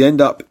they end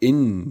up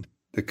in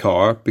the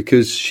car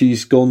because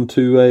she's gone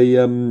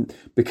to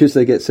because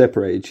they get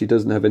separated, she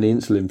doesn't have any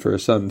insulin for her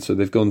son, so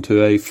they've gone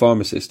to a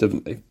pharmacist,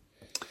 haven't they?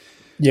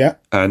 Yeah.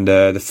 And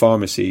the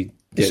pharmacy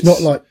gets...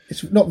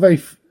 It's not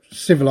very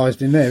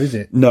civilized in there, is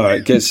it? No,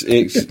 it's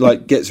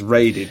gets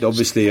raided.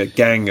 Obviously a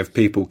gang of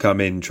people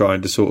come in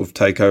trying to sort of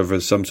take over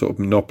some sort of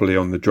monopoly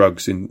on the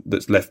drugs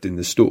that's left in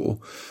the store,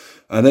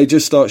 and they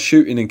just start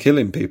shooting and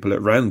killing people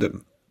at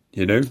random,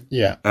 you know?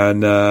 Yeah.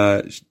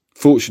 And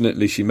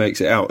fortunately, she makes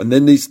it out. And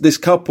then this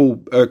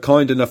couple are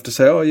kind enough to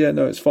say, oh, yeah,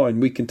 no, it's fine.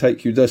 We can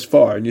take you this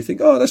far. And you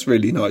think, oh, that's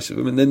really nice of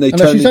them. And then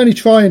she's only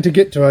trying to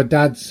get to her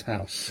dad's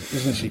house,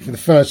 isn't she? For the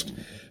first,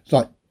 it's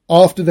like,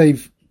 after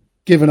they've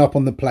given up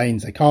on the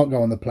planes, they can't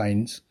go on the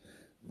planes.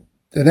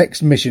 The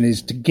next mission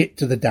is to get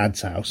to the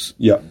dad's house.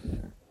 Yeah.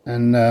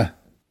 And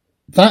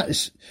that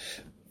is,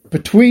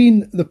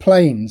 between the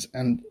planes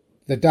and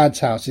the dad's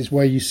house is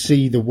where you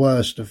see the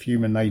worst of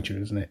human nature,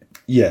 isn't it?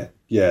 Yeah.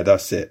 Yeah,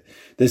 that's it.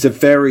 There's a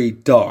very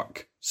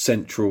dark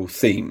central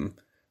theme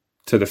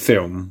to the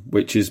film,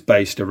 which is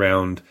based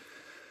around,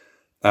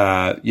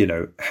 how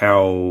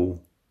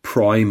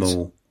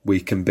primal we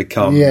can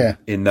become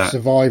in that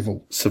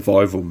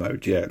survival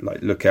mode. Yeah,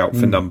 like look out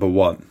for number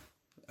one.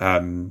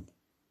 When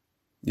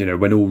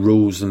all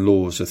rules and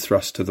laws are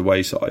thrust to the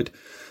wayside,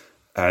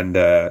 and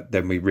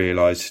then we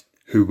realise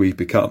who we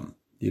become.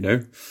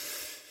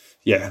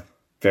 Yeah,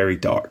 very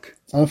dark.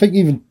 And I think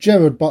even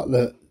Gerard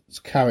Butler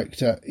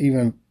character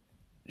even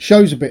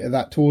shows a bit of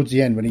that towards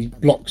the end when he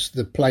blocks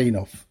the plane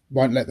off,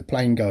 won't let the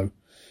plane go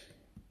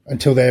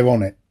until they're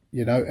on it,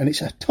 and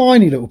it's a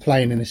tiny little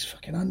plane and there's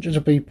fucking hundreds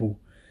of people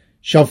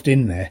shoved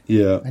in there.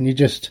 Yeah. And you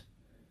just,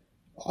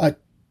 I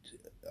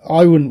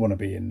wouldn't want to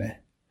be in there.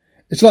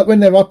 It's like when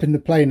they're up in the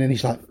plane and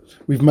he's like,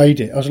 we've made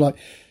it. I was like,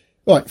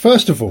 right,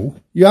 first of all,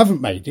 you haven't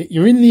made it.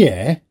 You're in the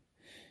air.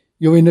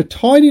 You're in a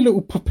tiny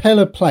little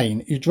propeller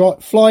plane. You're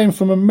flying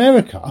from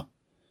America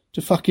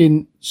to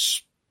fucking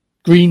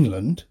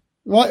Greenland,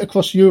 right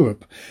across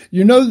Europe.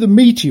 The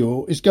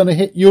meteor is going to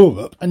hit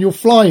Europe and you're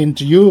flying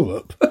to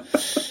Europe.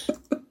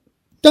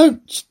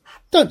 Don't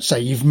say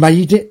you've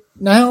made it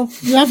now.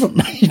 You haven't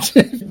made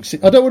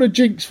it. I don't want to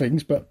jinx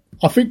things, but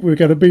I think we're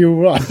going to be all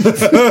right.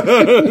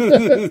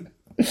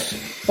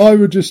 I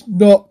would just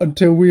not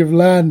until we have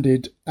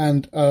landed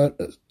and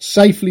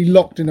safely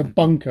locked in a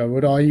bunker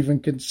would I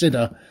even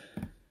consider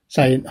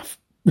saying,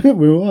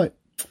 we're all right.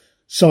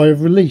 Sigh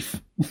of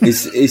relief.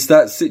 It's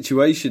that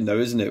situation though,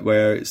 isn't it,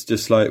 where it's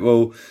just like,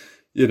 well,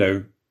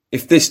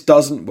 if this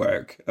doesn't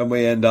work and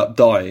we end up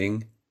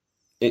dying,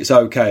 it's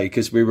okay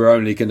because we were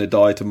only going to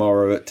die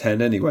tomorrow at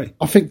 10 anyway.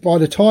 I think by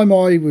the time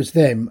I was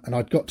them and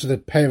I'd got to the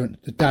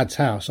dad's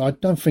house, I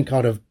don't think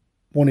I'd have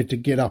wanted to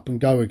get up and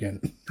go again.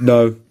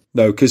 No,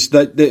 because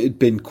it had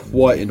been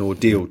quite an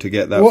ordeal to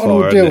get that far. What an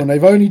ordeal, and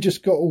they've only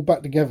just got all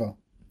back together.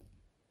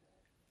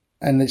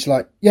 And it's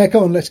like, yeah,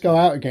 come on, let's go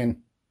out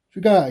again.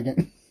 Should we go out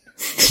again?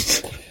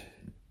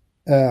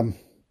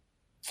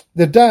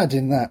 The dad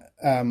in that,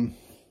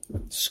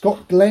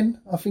 Scott Glenn,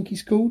 I think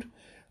he's called.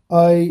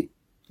 I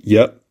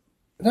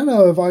don't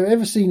know if I've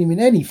ever seen him in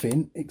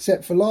anything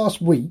except for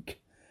last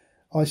week.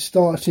 I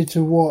started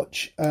to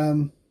watch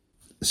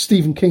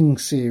Stephen King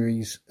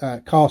series,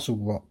 Castle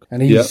Rock,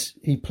 and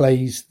he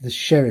plays the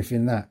sheriff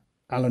in that,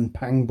 Alan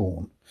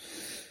Pangborn.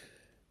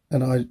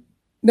 And I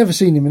never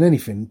seen him in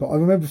anything, but I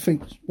remember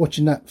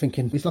watching that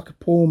thinking, he's like a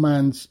poor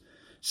man's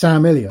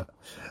Sam Elliott.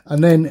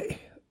 And then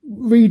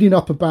reading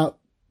up about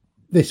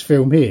this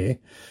film here,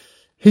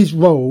 his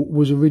role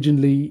was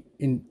originally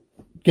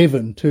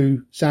given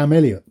to Sam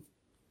Elliott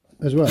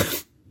as well.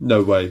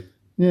 No way.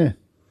 Yeah.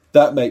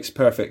 That makes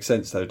perfect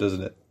sense, though,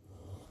 doesn't it?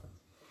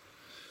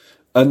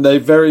 And they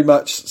very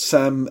much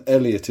Sam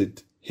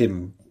Ellioted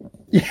him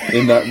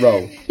in that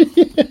role.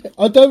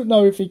 I don't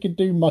know if he could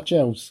do much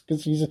else,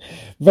 because he's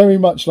very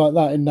much like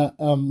that in that.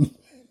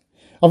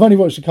 I've only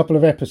watched a couple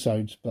of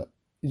episodes, but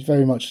he's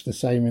very much the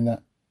same in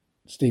that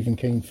Stephen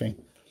King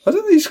thing. I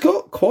don't think he's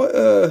got quite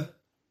a...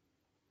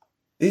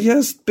 He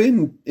has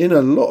been in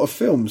a lot of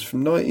films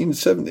from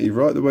 1970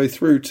 right the way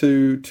through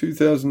to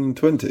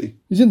 2020.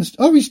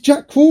 He's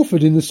Jack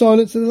Crawford in The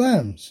Silence of the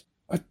Lambs.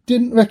 I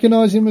didn't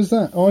recognise him as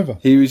that either.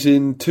 He was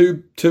in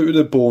two of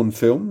the Bourne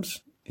films.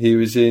 He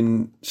was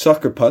in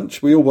Sucker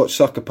Punch. We all watched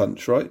Sucker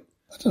Punch, right?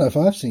 I don't know if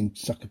I've seen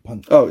Sucker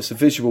Punch. Oh, it's a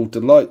visual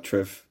delight,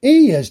 Trev.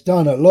 He has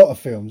done a lot of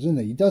films, hasn't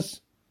he? He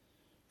does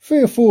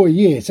 3 or 4 a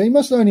year, so he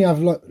must only have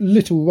like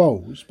little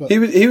roles. But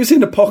he was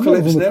in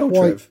Apocalypse Now,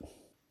 Trev.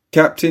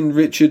 Captain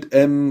Richard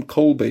M.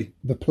 Colby.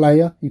 The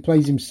Player. He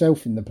plays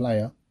himself in The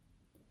Player.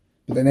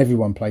 But then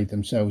everyone played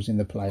themselves in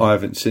The Player. I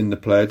haven't seen The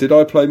Player. Did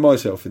I play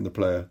myself in The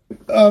Player?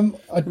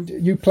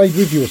 You played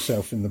with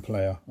yourself in The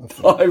Player.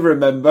 I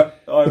remember.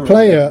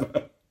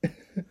 The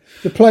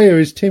Player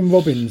is Tim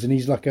Robbins, and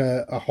he's like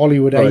a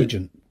Hollywood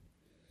agent.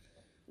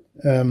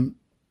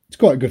 It's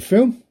quite a good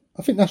film.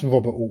 I think that's a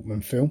Robert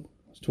Altman film.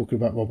 I was talking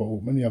about Robert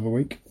Altman the other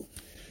week.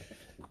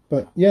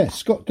 But yeah,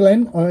 Scott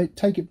Glenn, I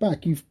take it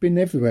back. You've been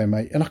everywhere,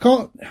 mate. And I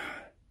can't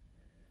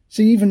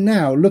see, even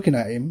now, looking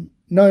at him,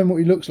 knowing what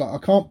he looks like, I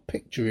can't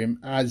picture him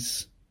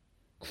as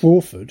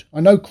Crawford. I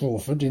know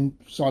Crawford in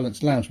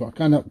Silence Lounge, but I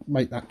cannot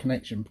make that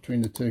connection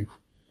between the two.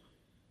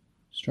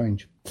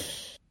 Strange.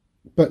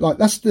 But like,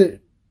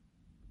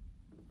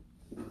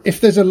 if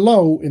there's a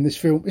lull in this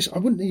film, I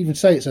wouldn't even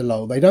say it's a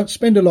lull. They don't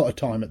spend a lot of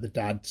time at the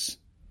dad's,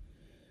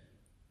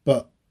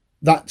 but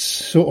that's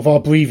sort of our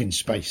breathing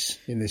space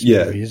in this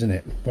movie, isn't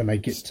it? When they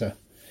get to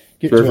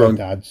our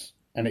dads,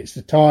 and it's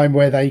the time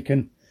where they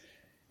can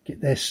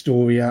get their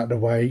story out of the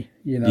way,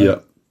 you know. Yeah.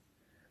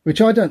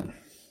 Which I don't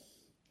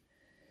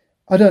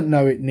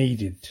know. It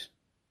needed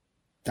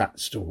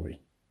that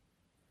story.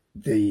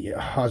 I've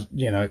had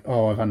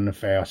an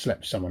affair. I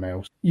slept with someone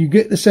else. You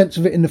get the sense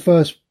of it in the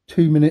first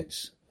 2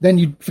 minutes. Then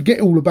you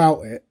forget all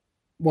about it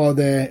while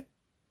they're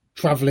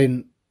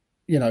travelling.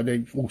 You know,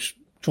 they're all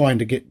trying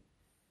to get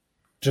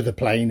to the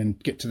plane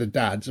and get to the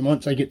dad's. And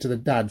once they get to the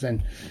dad's,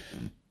 then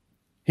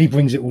he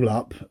brings it all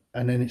up.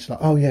 And then it's like,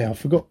 oh yeah, I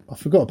forgot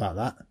about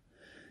that.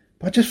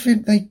 But I just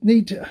think they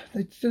need to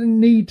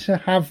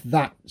have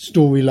that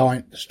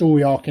storyline,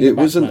 story arc in the background.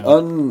 It was an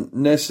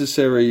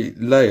unnecessary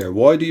layer.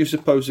 Why do you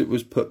suppose it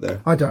was put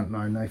there? I don't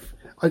know, Nath.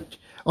 I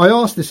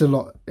ask this a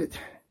lot.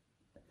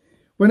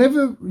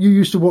 Whenever you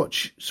used to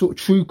watch sort of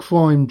true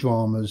crime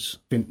dramas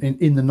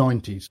in the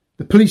 90s,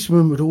 the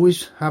policeman would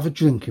always have a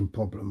drinking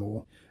problem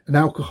or an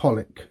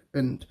alcoholic.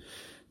 And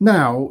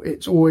now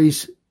it's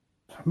always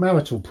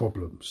marital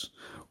problems,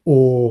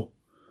 or,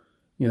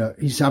 you know,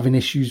 he's having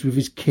issues with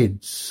his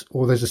kids,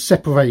 or there's a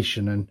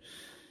separation. And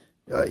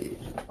I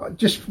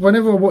just,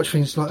 whenever I watch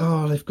things like,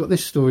 oh, they've got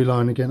this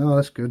storyline again. Oh,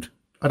 that's good.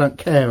 I don't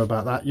care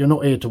about that. You're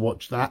not here to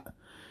watch that.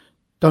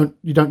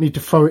 You don't need to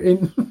throw it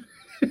in.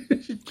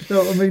 You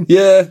know what I mean?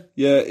 Yeah.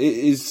 It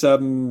is.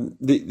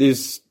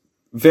 There's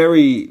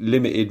very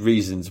limited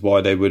reasons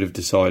why they would have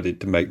decided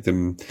to make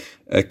them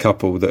a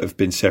couple that have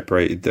been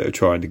separated that are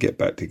trying to get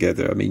back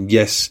together. I mean,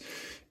 yes,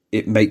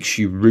 it makes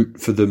you root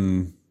for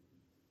them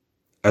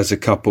as a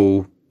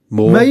couple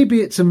more. Maybe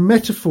it's a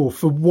metaphor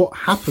for what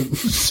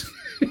happens.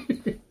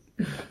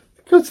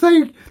 Because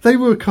they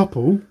were a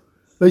couple,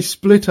 they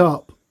split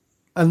up,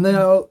 and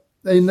now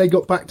they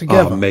got back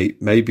together. Oh,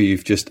 mate, maybe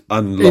you've just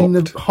unlocked. In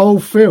the whole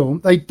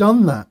film, they'd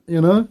done that, you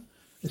know?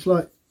 It's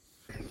like...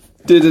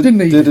 Didn't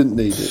need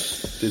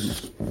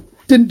it.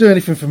 Didn't do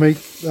anything for me,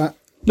 that.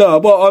 No,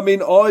 well, I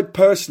mean, I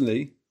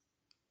personally,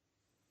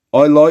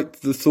 I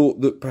liked the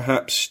thought that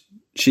perhaps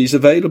she's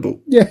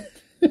available. Yeah.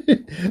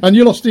 And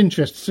you lost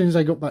interest as soon as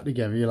they got back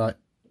together. You're like,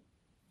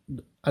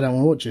 I don't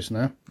want to watch this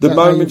now. The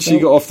moment she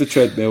got off the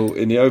treadmill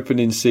in the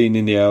opening scene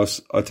in the house,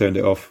 I turned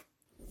it off.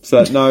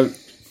 So, no...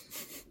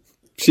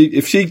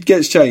 If she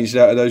gets changed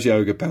out of those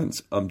yoga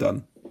pants, I'm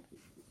done.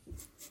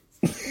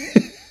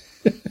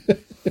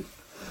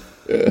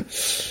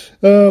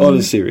 On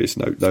a serious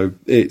note, though,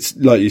 it's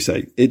like you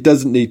say, it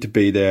doesn't need to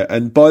be there.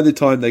 And by the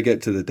time they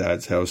get to the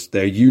dad's house,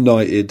 they're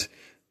united,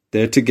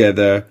 they're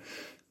together,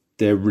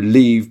 they're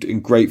relieved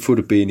and grateful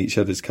to be in each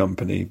other's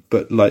company.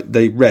 But like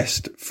they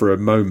rest for a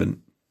moment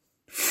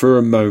for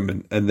a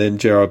moment, and then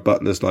Gerard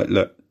Butler's like,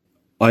 look,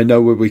 I know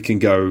where we can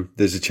go.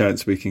 There's a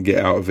chance we can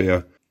get out of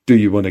here. Do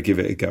you want to give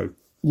it a go?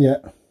 Yeah.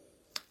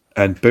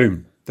 And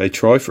boom, they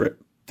try for it,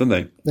 don't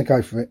they? They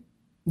go for it.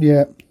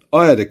 Yeah.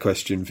 I had a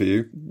question for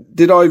you.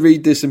 Did I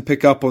read this and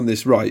pick up on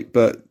this right?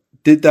 But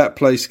did that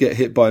place get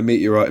hit by a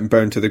meteorite and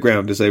burn to the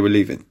ground as they were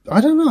leaving?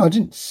 I don't know. I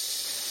didn't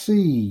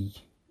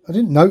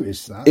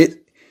notice that.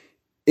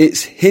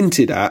 It's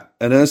hinted at,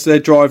 and as they're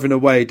driving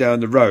away down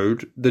the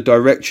road, the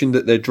direction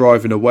that they're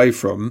driving away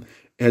from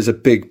has a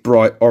big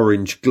bright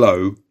orange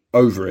glow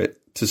over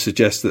it to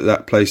suggest that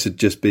that place had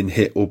just been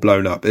hit or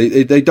blown up.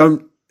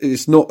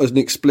 It's not as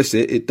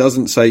explicit. It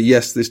doesn't say,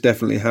 yes, this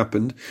definitely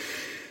happened,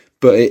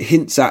 but it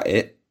hints at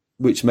it,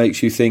 which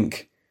makes you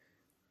think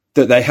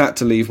that they had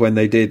to leave when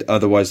they did,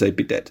 otherwise they'd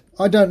be dead.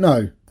 I don't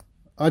know.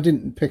 I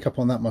didn't pick up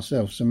on that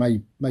myself, so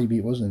maybe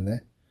it wasn't in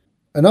there.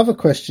 Another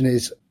question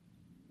is,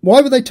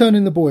 why were they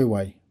turning the boy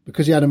away?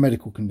 Because he had a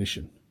medical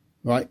condition,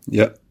 right?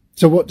 Yeah.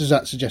 So what does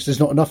that suggest? There's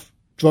not enough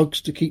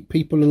drugs to keep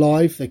people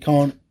alive. They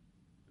can't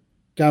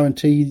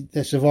guarantee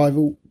their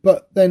survival.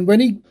 But then when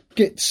he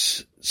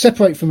gets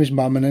separated from his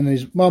mum, and then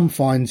his mum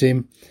finds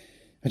him,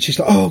 and she's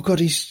like, oh God,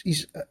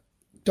 he's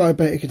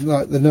diabetic. And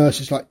like the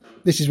nurse is like,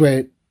 this is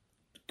where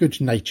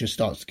good nature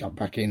starts to come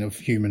back in, of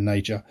human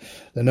nature.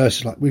 The nurse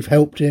is like, we've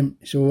helped him.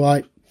 It's all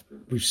right.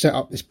 We've set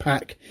up this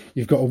pack.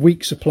 You've got a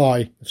week's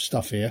supply of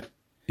stuff here.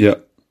 Yeah.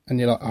 And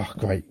you're like, oh,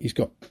 great, he's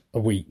got a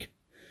week.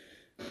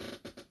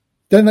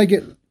 Then they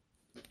get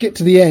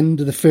to the end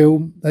of the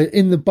film. They're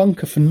in the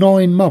bunker for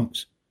 9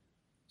 months.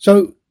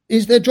 So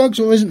is there drugs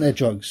or isn't there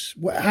drugs?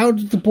 How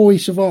did the boy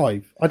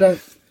survive?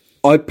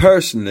 I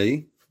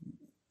personally,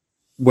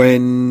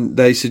 when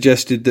they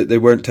suggested that they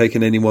weren't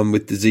taking anyone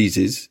with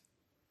diseases,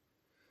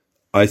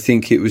 I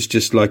think it was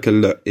just like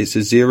look, it's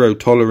a zero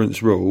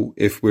tolerance rule.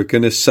 If we're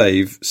going to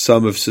save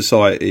some of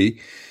society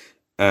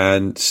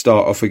and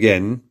start off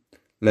again,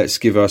 let's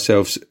give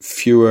ourselves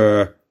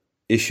fewer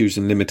issues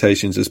and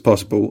limitations as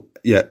possible.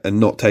 Yeah. And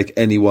not take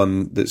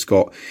anyone that's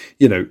got,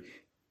 we're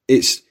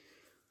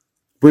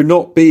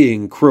not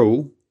being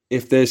cruel.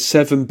 If there's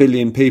 7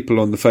 billion people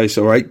on the face,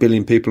 or 8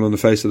 billion people on the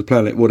face of the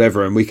planet,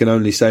 whatever, and we can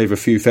only save a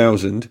few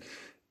thousand,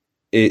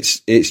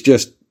 it's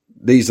just,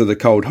 these are the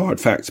cold hard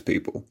facts,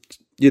 people.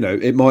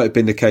 It might have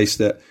been the case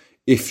that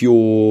if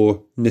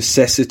your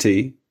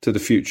necessity to the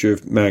future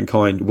of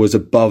mankind was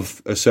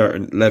above a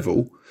certain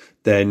level,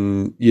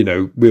 then,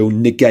 we'll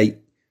negate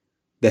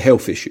the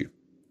health issue.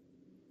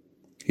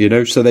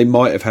 So they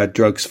might have had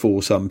drugs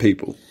for some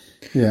people.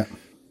 Yeah.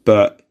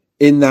 But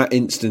in that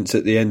instance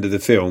at the end of the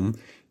film,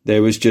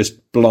 there was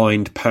just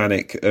blind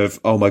panic of,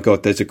 oh my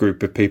God, there's a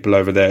group of people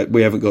over there.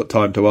 We haven't got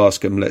time to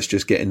ask them. Let's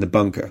just get in the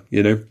bunker,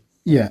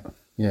 Yeah.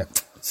 Yeah.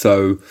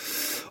 So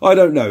I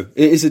don't know.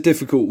 It is a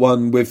difficult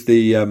one with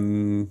the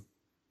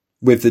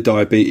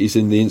diabetes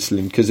and the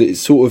insulin, because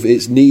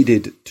it's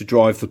needed to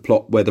drive the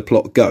plot where the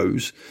plot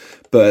goes.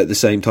 But at the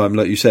same time,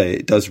 like you say,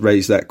 it does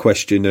raise that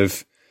question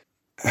of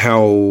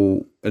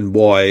how and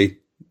why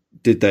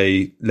did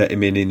they let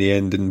him in the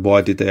end, and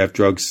why did they have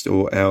drugs,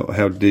 or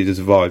how did he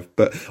survive?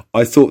 But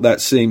I thought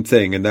that same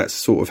thing, and that's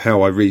sort of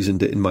how I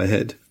reasoned it in my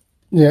head.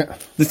 Yeah.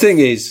 The thing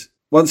is,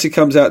 once he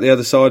comes out the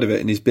other side of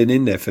it and he's been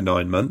in there for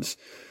 9 months,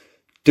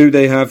 do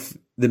they have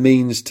the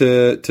means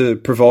to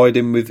provide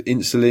him with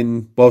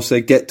insulin whilst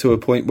they get to a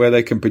point where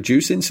they can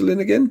produce insulin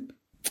again?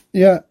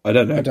 Yeah. I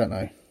don't know.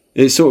 know.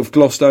 It's sort of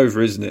glossed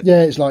over, isn't it?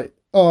 Yeah, it's like,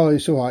 oh,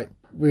 it's all right.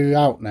 We're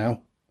out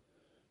now.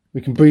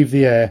 We can breathe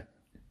the air.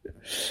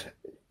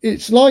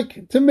 It's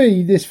like, to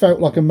me, this felt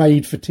like a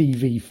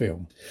made-for-TV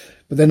film.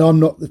 But then I'm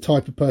not the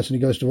type of person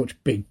who goes to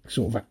watch big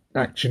sort of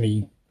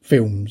action-y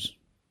films,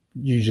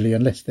 usually,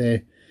 unless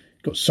they've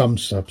got some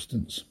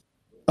substance.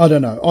 I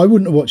don't know. I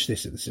wouldn't have watched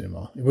this at the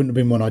cinema. It wouldn't have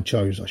been one I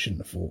chose, I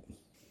shouldn't have thought.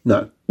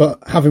 No.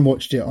 But having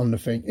watched it on the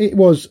thing, it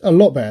was a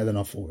lot better than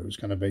I thought it was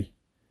going to be.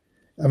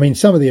 I mean,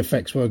 some of the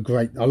effects were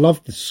great. I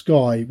loved the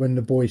sky when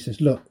the boy says,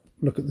 look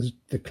at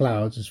the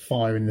clouds, there's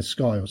fire in the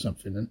sky or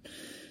something. And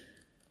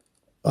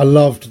I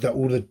loved that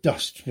all the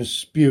dust was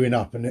spewing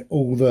up and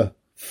all the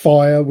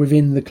fire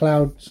within the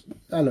clouds.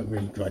 That looked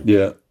really great.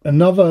 Yeah.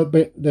 Another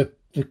bit, the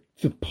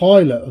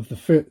pilot of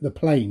the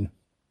plane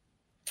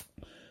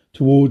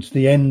towards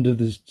the end of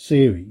the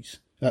series,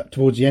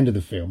 towards the end of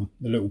the film,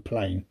 the little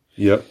plane.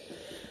 Yeah.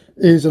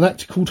 Is an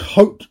actor called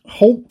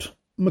Holt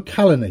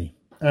McCallany.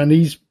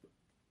 And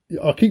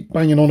I keep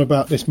banging on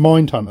about this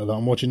Mindhunter that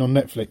I'm watching on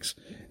Netflix.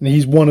 And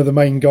he's one of the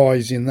main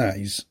guys in that.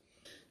 He's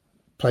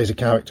plays a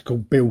character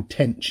called Bill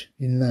Tench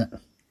in that.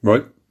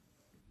 Right.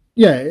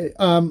 Yeah.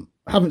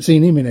 Haven't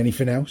seen him in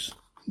anything else.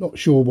 Not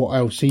sure what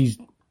else he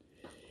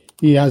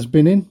has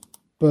been in.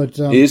 But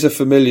he is a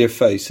familiar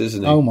face,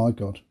 isn't he? Oh my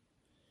God.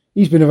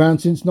 He's been around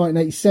since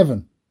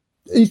 1987.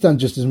 He's done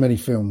just as many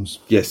films.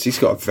 Yes, he's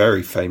got a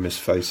very famous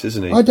face,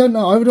 isn't he? I don't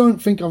know. I don't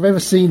think I've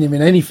ever seen him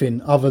in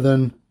anything other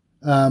than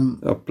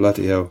oh,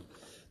 bloody hell.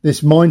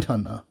 this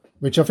Mindhunter,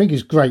 which I think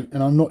is great,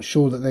 and I'm not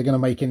sure that they're going to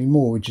make any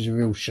more, which is a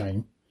real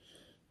shame.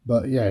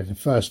 But yeah, the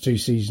first 2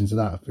 seasons of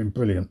that have been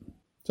brilliant.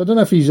 So I don't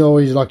know if he's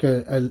always like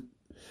a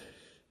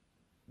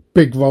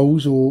big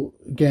roles, or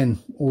again,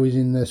 always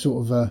in the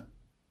sort of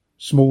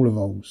smaller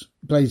roles.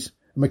 He plays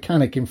a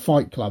mechanic in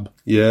Fight Club.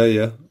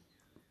 Yeah.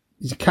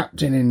 He's a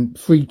captain in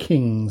Three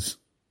Kings.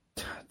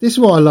 This is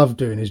what I love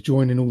doing, is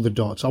joining all the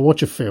dots. I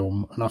watch a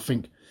film and I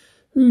think,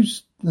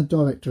 who's the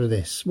director of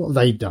this? What have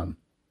they done?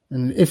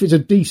 And if it's a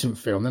decent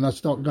film, then I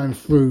start going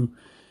through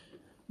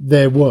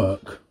their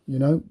work, you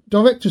know.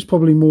 Directors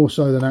probably more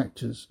so than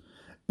actors.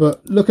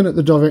 But looking at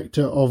the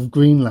director of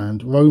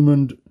Greenland,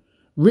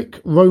 Rick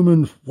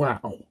Roman,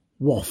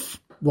 Woff,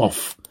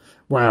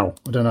 wow,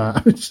 I don't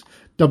know, it's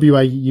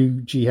Waugh.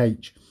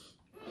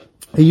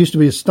 He used to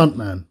be a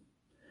stuntman.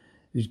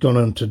 He's gone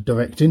on to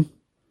directing.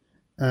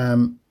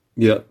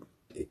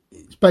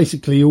 It's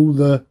basically all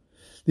the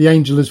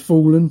Angel Has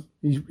Fallen.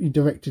 He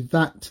directed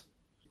that.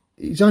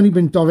 He's only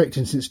been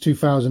directing since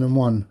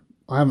 2001.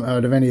 I haven't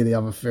heard of any of the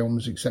other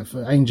films except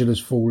for Angel Has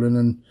Fallen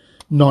and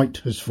Night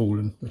Has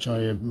Fallen, which I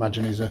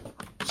imagine is a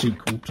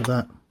sequel to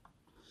that.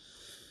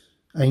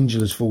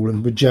 Angel Has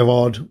Fallen with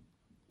Gerard,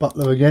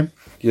 Butler again.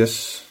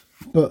 Yes.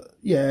 But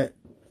yeah,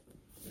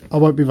 I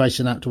won't be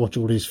racing out to watch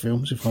all his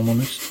films, if I'm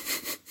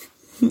honest.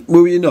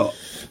 Will you not?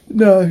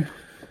 No.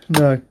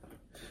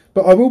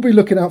 But I will be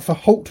looking out for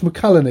Holt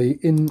McCallany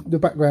in the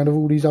background of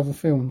all these other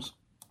films.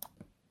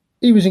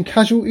 He was in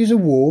Casualties of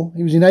War.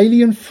 He was in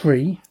Alien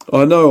 3.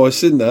 I know, I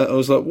seen that. I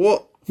was like,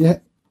 what? Yeah.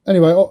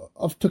 Anyway,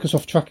 I've took us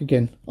off track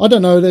again. I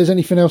don't know if there's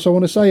anything else I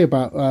want to say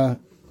about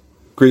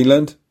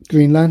Greenland?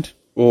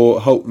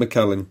 Or Holt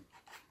McCallany?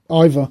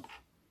 Either.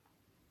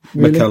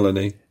 Really?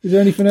 McCallany. Is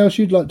there anything else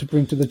you'd like to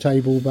bring to the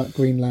table about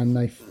Greenland,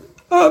 Nath?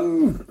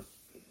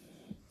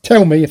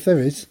 Tell me if there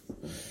is.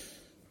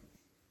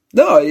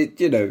 No, it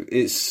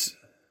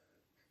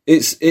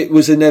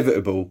was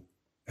inevitable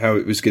how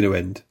it was going to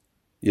end.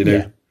 You know,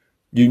 yeah.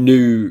 You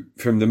knew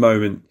from the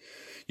moment,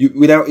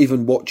 without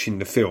even watching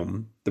the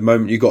film, the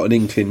moment you got an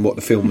inkling what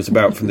the film was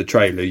about from the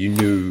trailer, you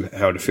knew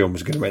how the film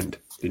was going to end,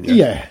 didn't you?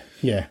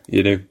 Yeah.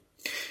 You know,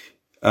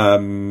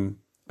 and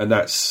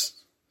that's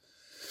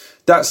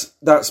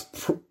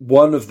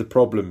one of the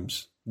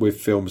problems with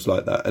films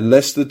like that.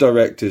 Unless the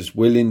director's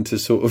willing to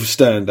sort of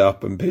stand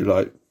up and be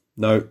like,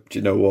 no, do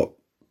you know what?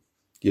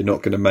 You're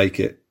not going to make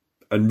it,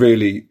 and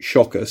really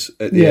shock us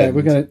at the end. Yeah,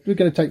 we're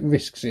going to take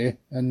risks here,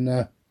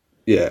 and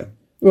yeah.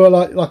 Well,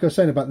 like I was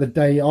saying about the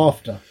day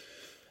after.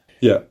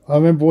 Yeah, I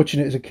remember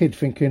watching it as a kid,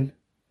 thinking,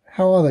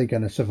 how are they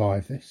going to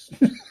survive this?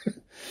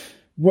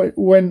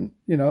 when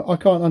I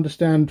can't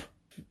understand,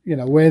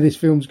 where this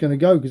film's going to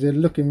go, because they're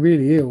looking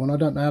really ill, and I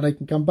don't know how they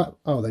can come back.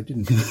 Oh, they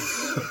didn't.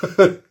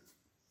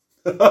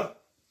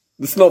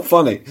 It's not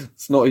funny.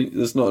 It's not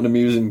an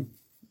amusing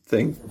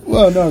thing.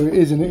 Well, no, it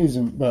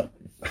isn't. But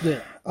yeah.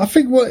 I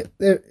think what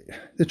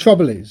the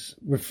trouble is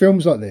with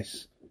films like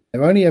this,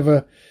 they're only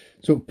ever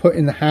sort of put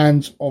in the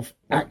hands of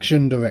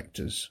action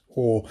directors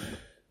or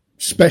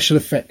special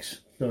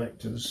effects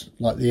directors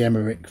like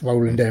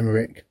Roland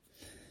Emmerich.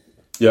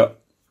 Yeah.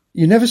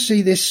 You never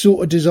see this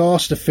sort of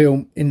disaster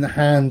film in the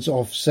hands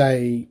of,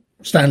 say,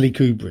 Stanley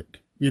Kubrick,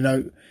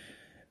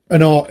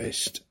 an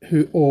artist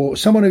or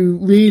someone who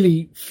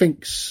really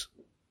thinks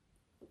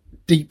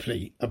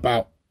deeply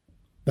about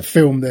the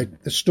film,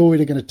 the story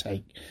they're going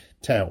to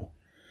tell.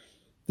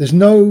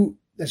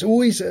 There's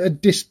always a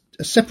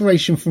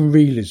separation from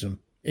realism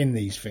in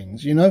these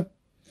things, Yeah.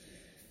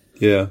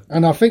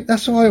 And I think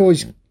that's why I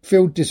always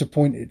feel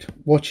disappointed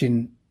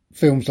watching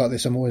films like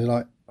this. I'm always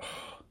like,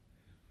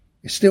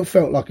 it still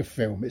felt like a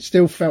film. It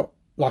still felt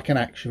like an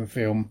action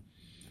film.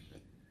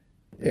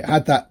 It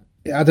had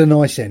a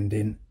nice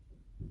ending.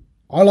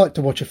 I like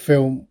to watch a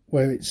film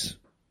where it's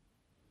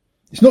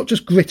not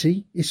just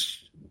gritty.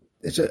 It's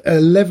a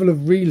level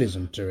of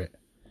realism to it.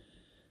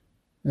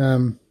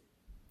 And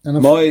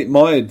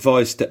my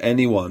advice to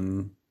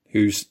anyone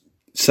who's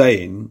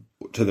saying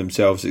to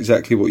themselves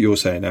exactly what you're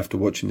saying after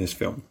watching this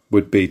film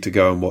would be to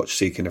go and watch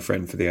Seeking a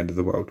Friend for the End of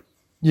the World.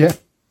 Yeah.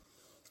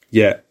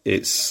 Yeah,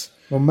 it's...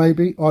 Well,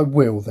 maybe I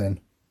will then.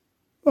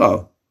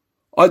 Oh.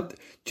 Do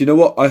you know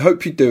what? I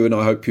hope you do, and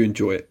I hope you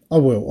enjoy it. I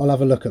will. I'll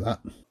have a look at that.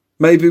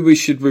 Maybe we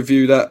should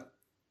review that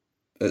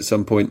at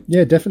some point.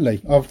 Yeah,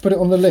 definitely. I've put it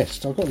on the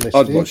list. I've got a list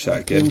I'd here. watch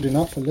that again. Building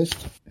up a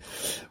list.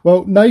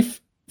 Well, Nath,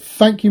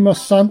 thank you, my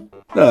son.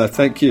 No,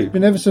 thank you. It's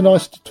been ever so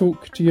nice to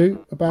talk to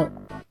you about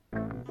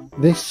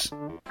this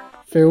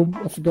film.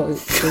 I forgot it.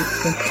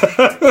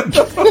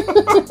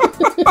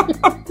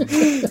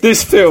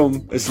 This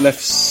film has left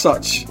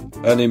such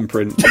an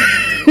imprint.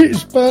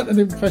 It's burnt an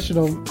impression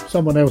on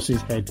someone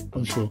else's head,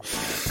 I'm sure.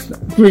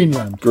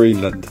 Greenland.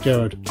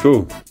 Gerard.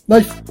 Cool.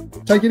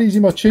 Nath, take it easy,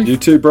 my chief. You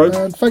too, bro.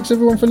 And thanks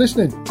everyone for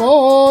listening.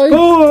 Bye.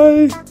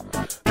 Bye.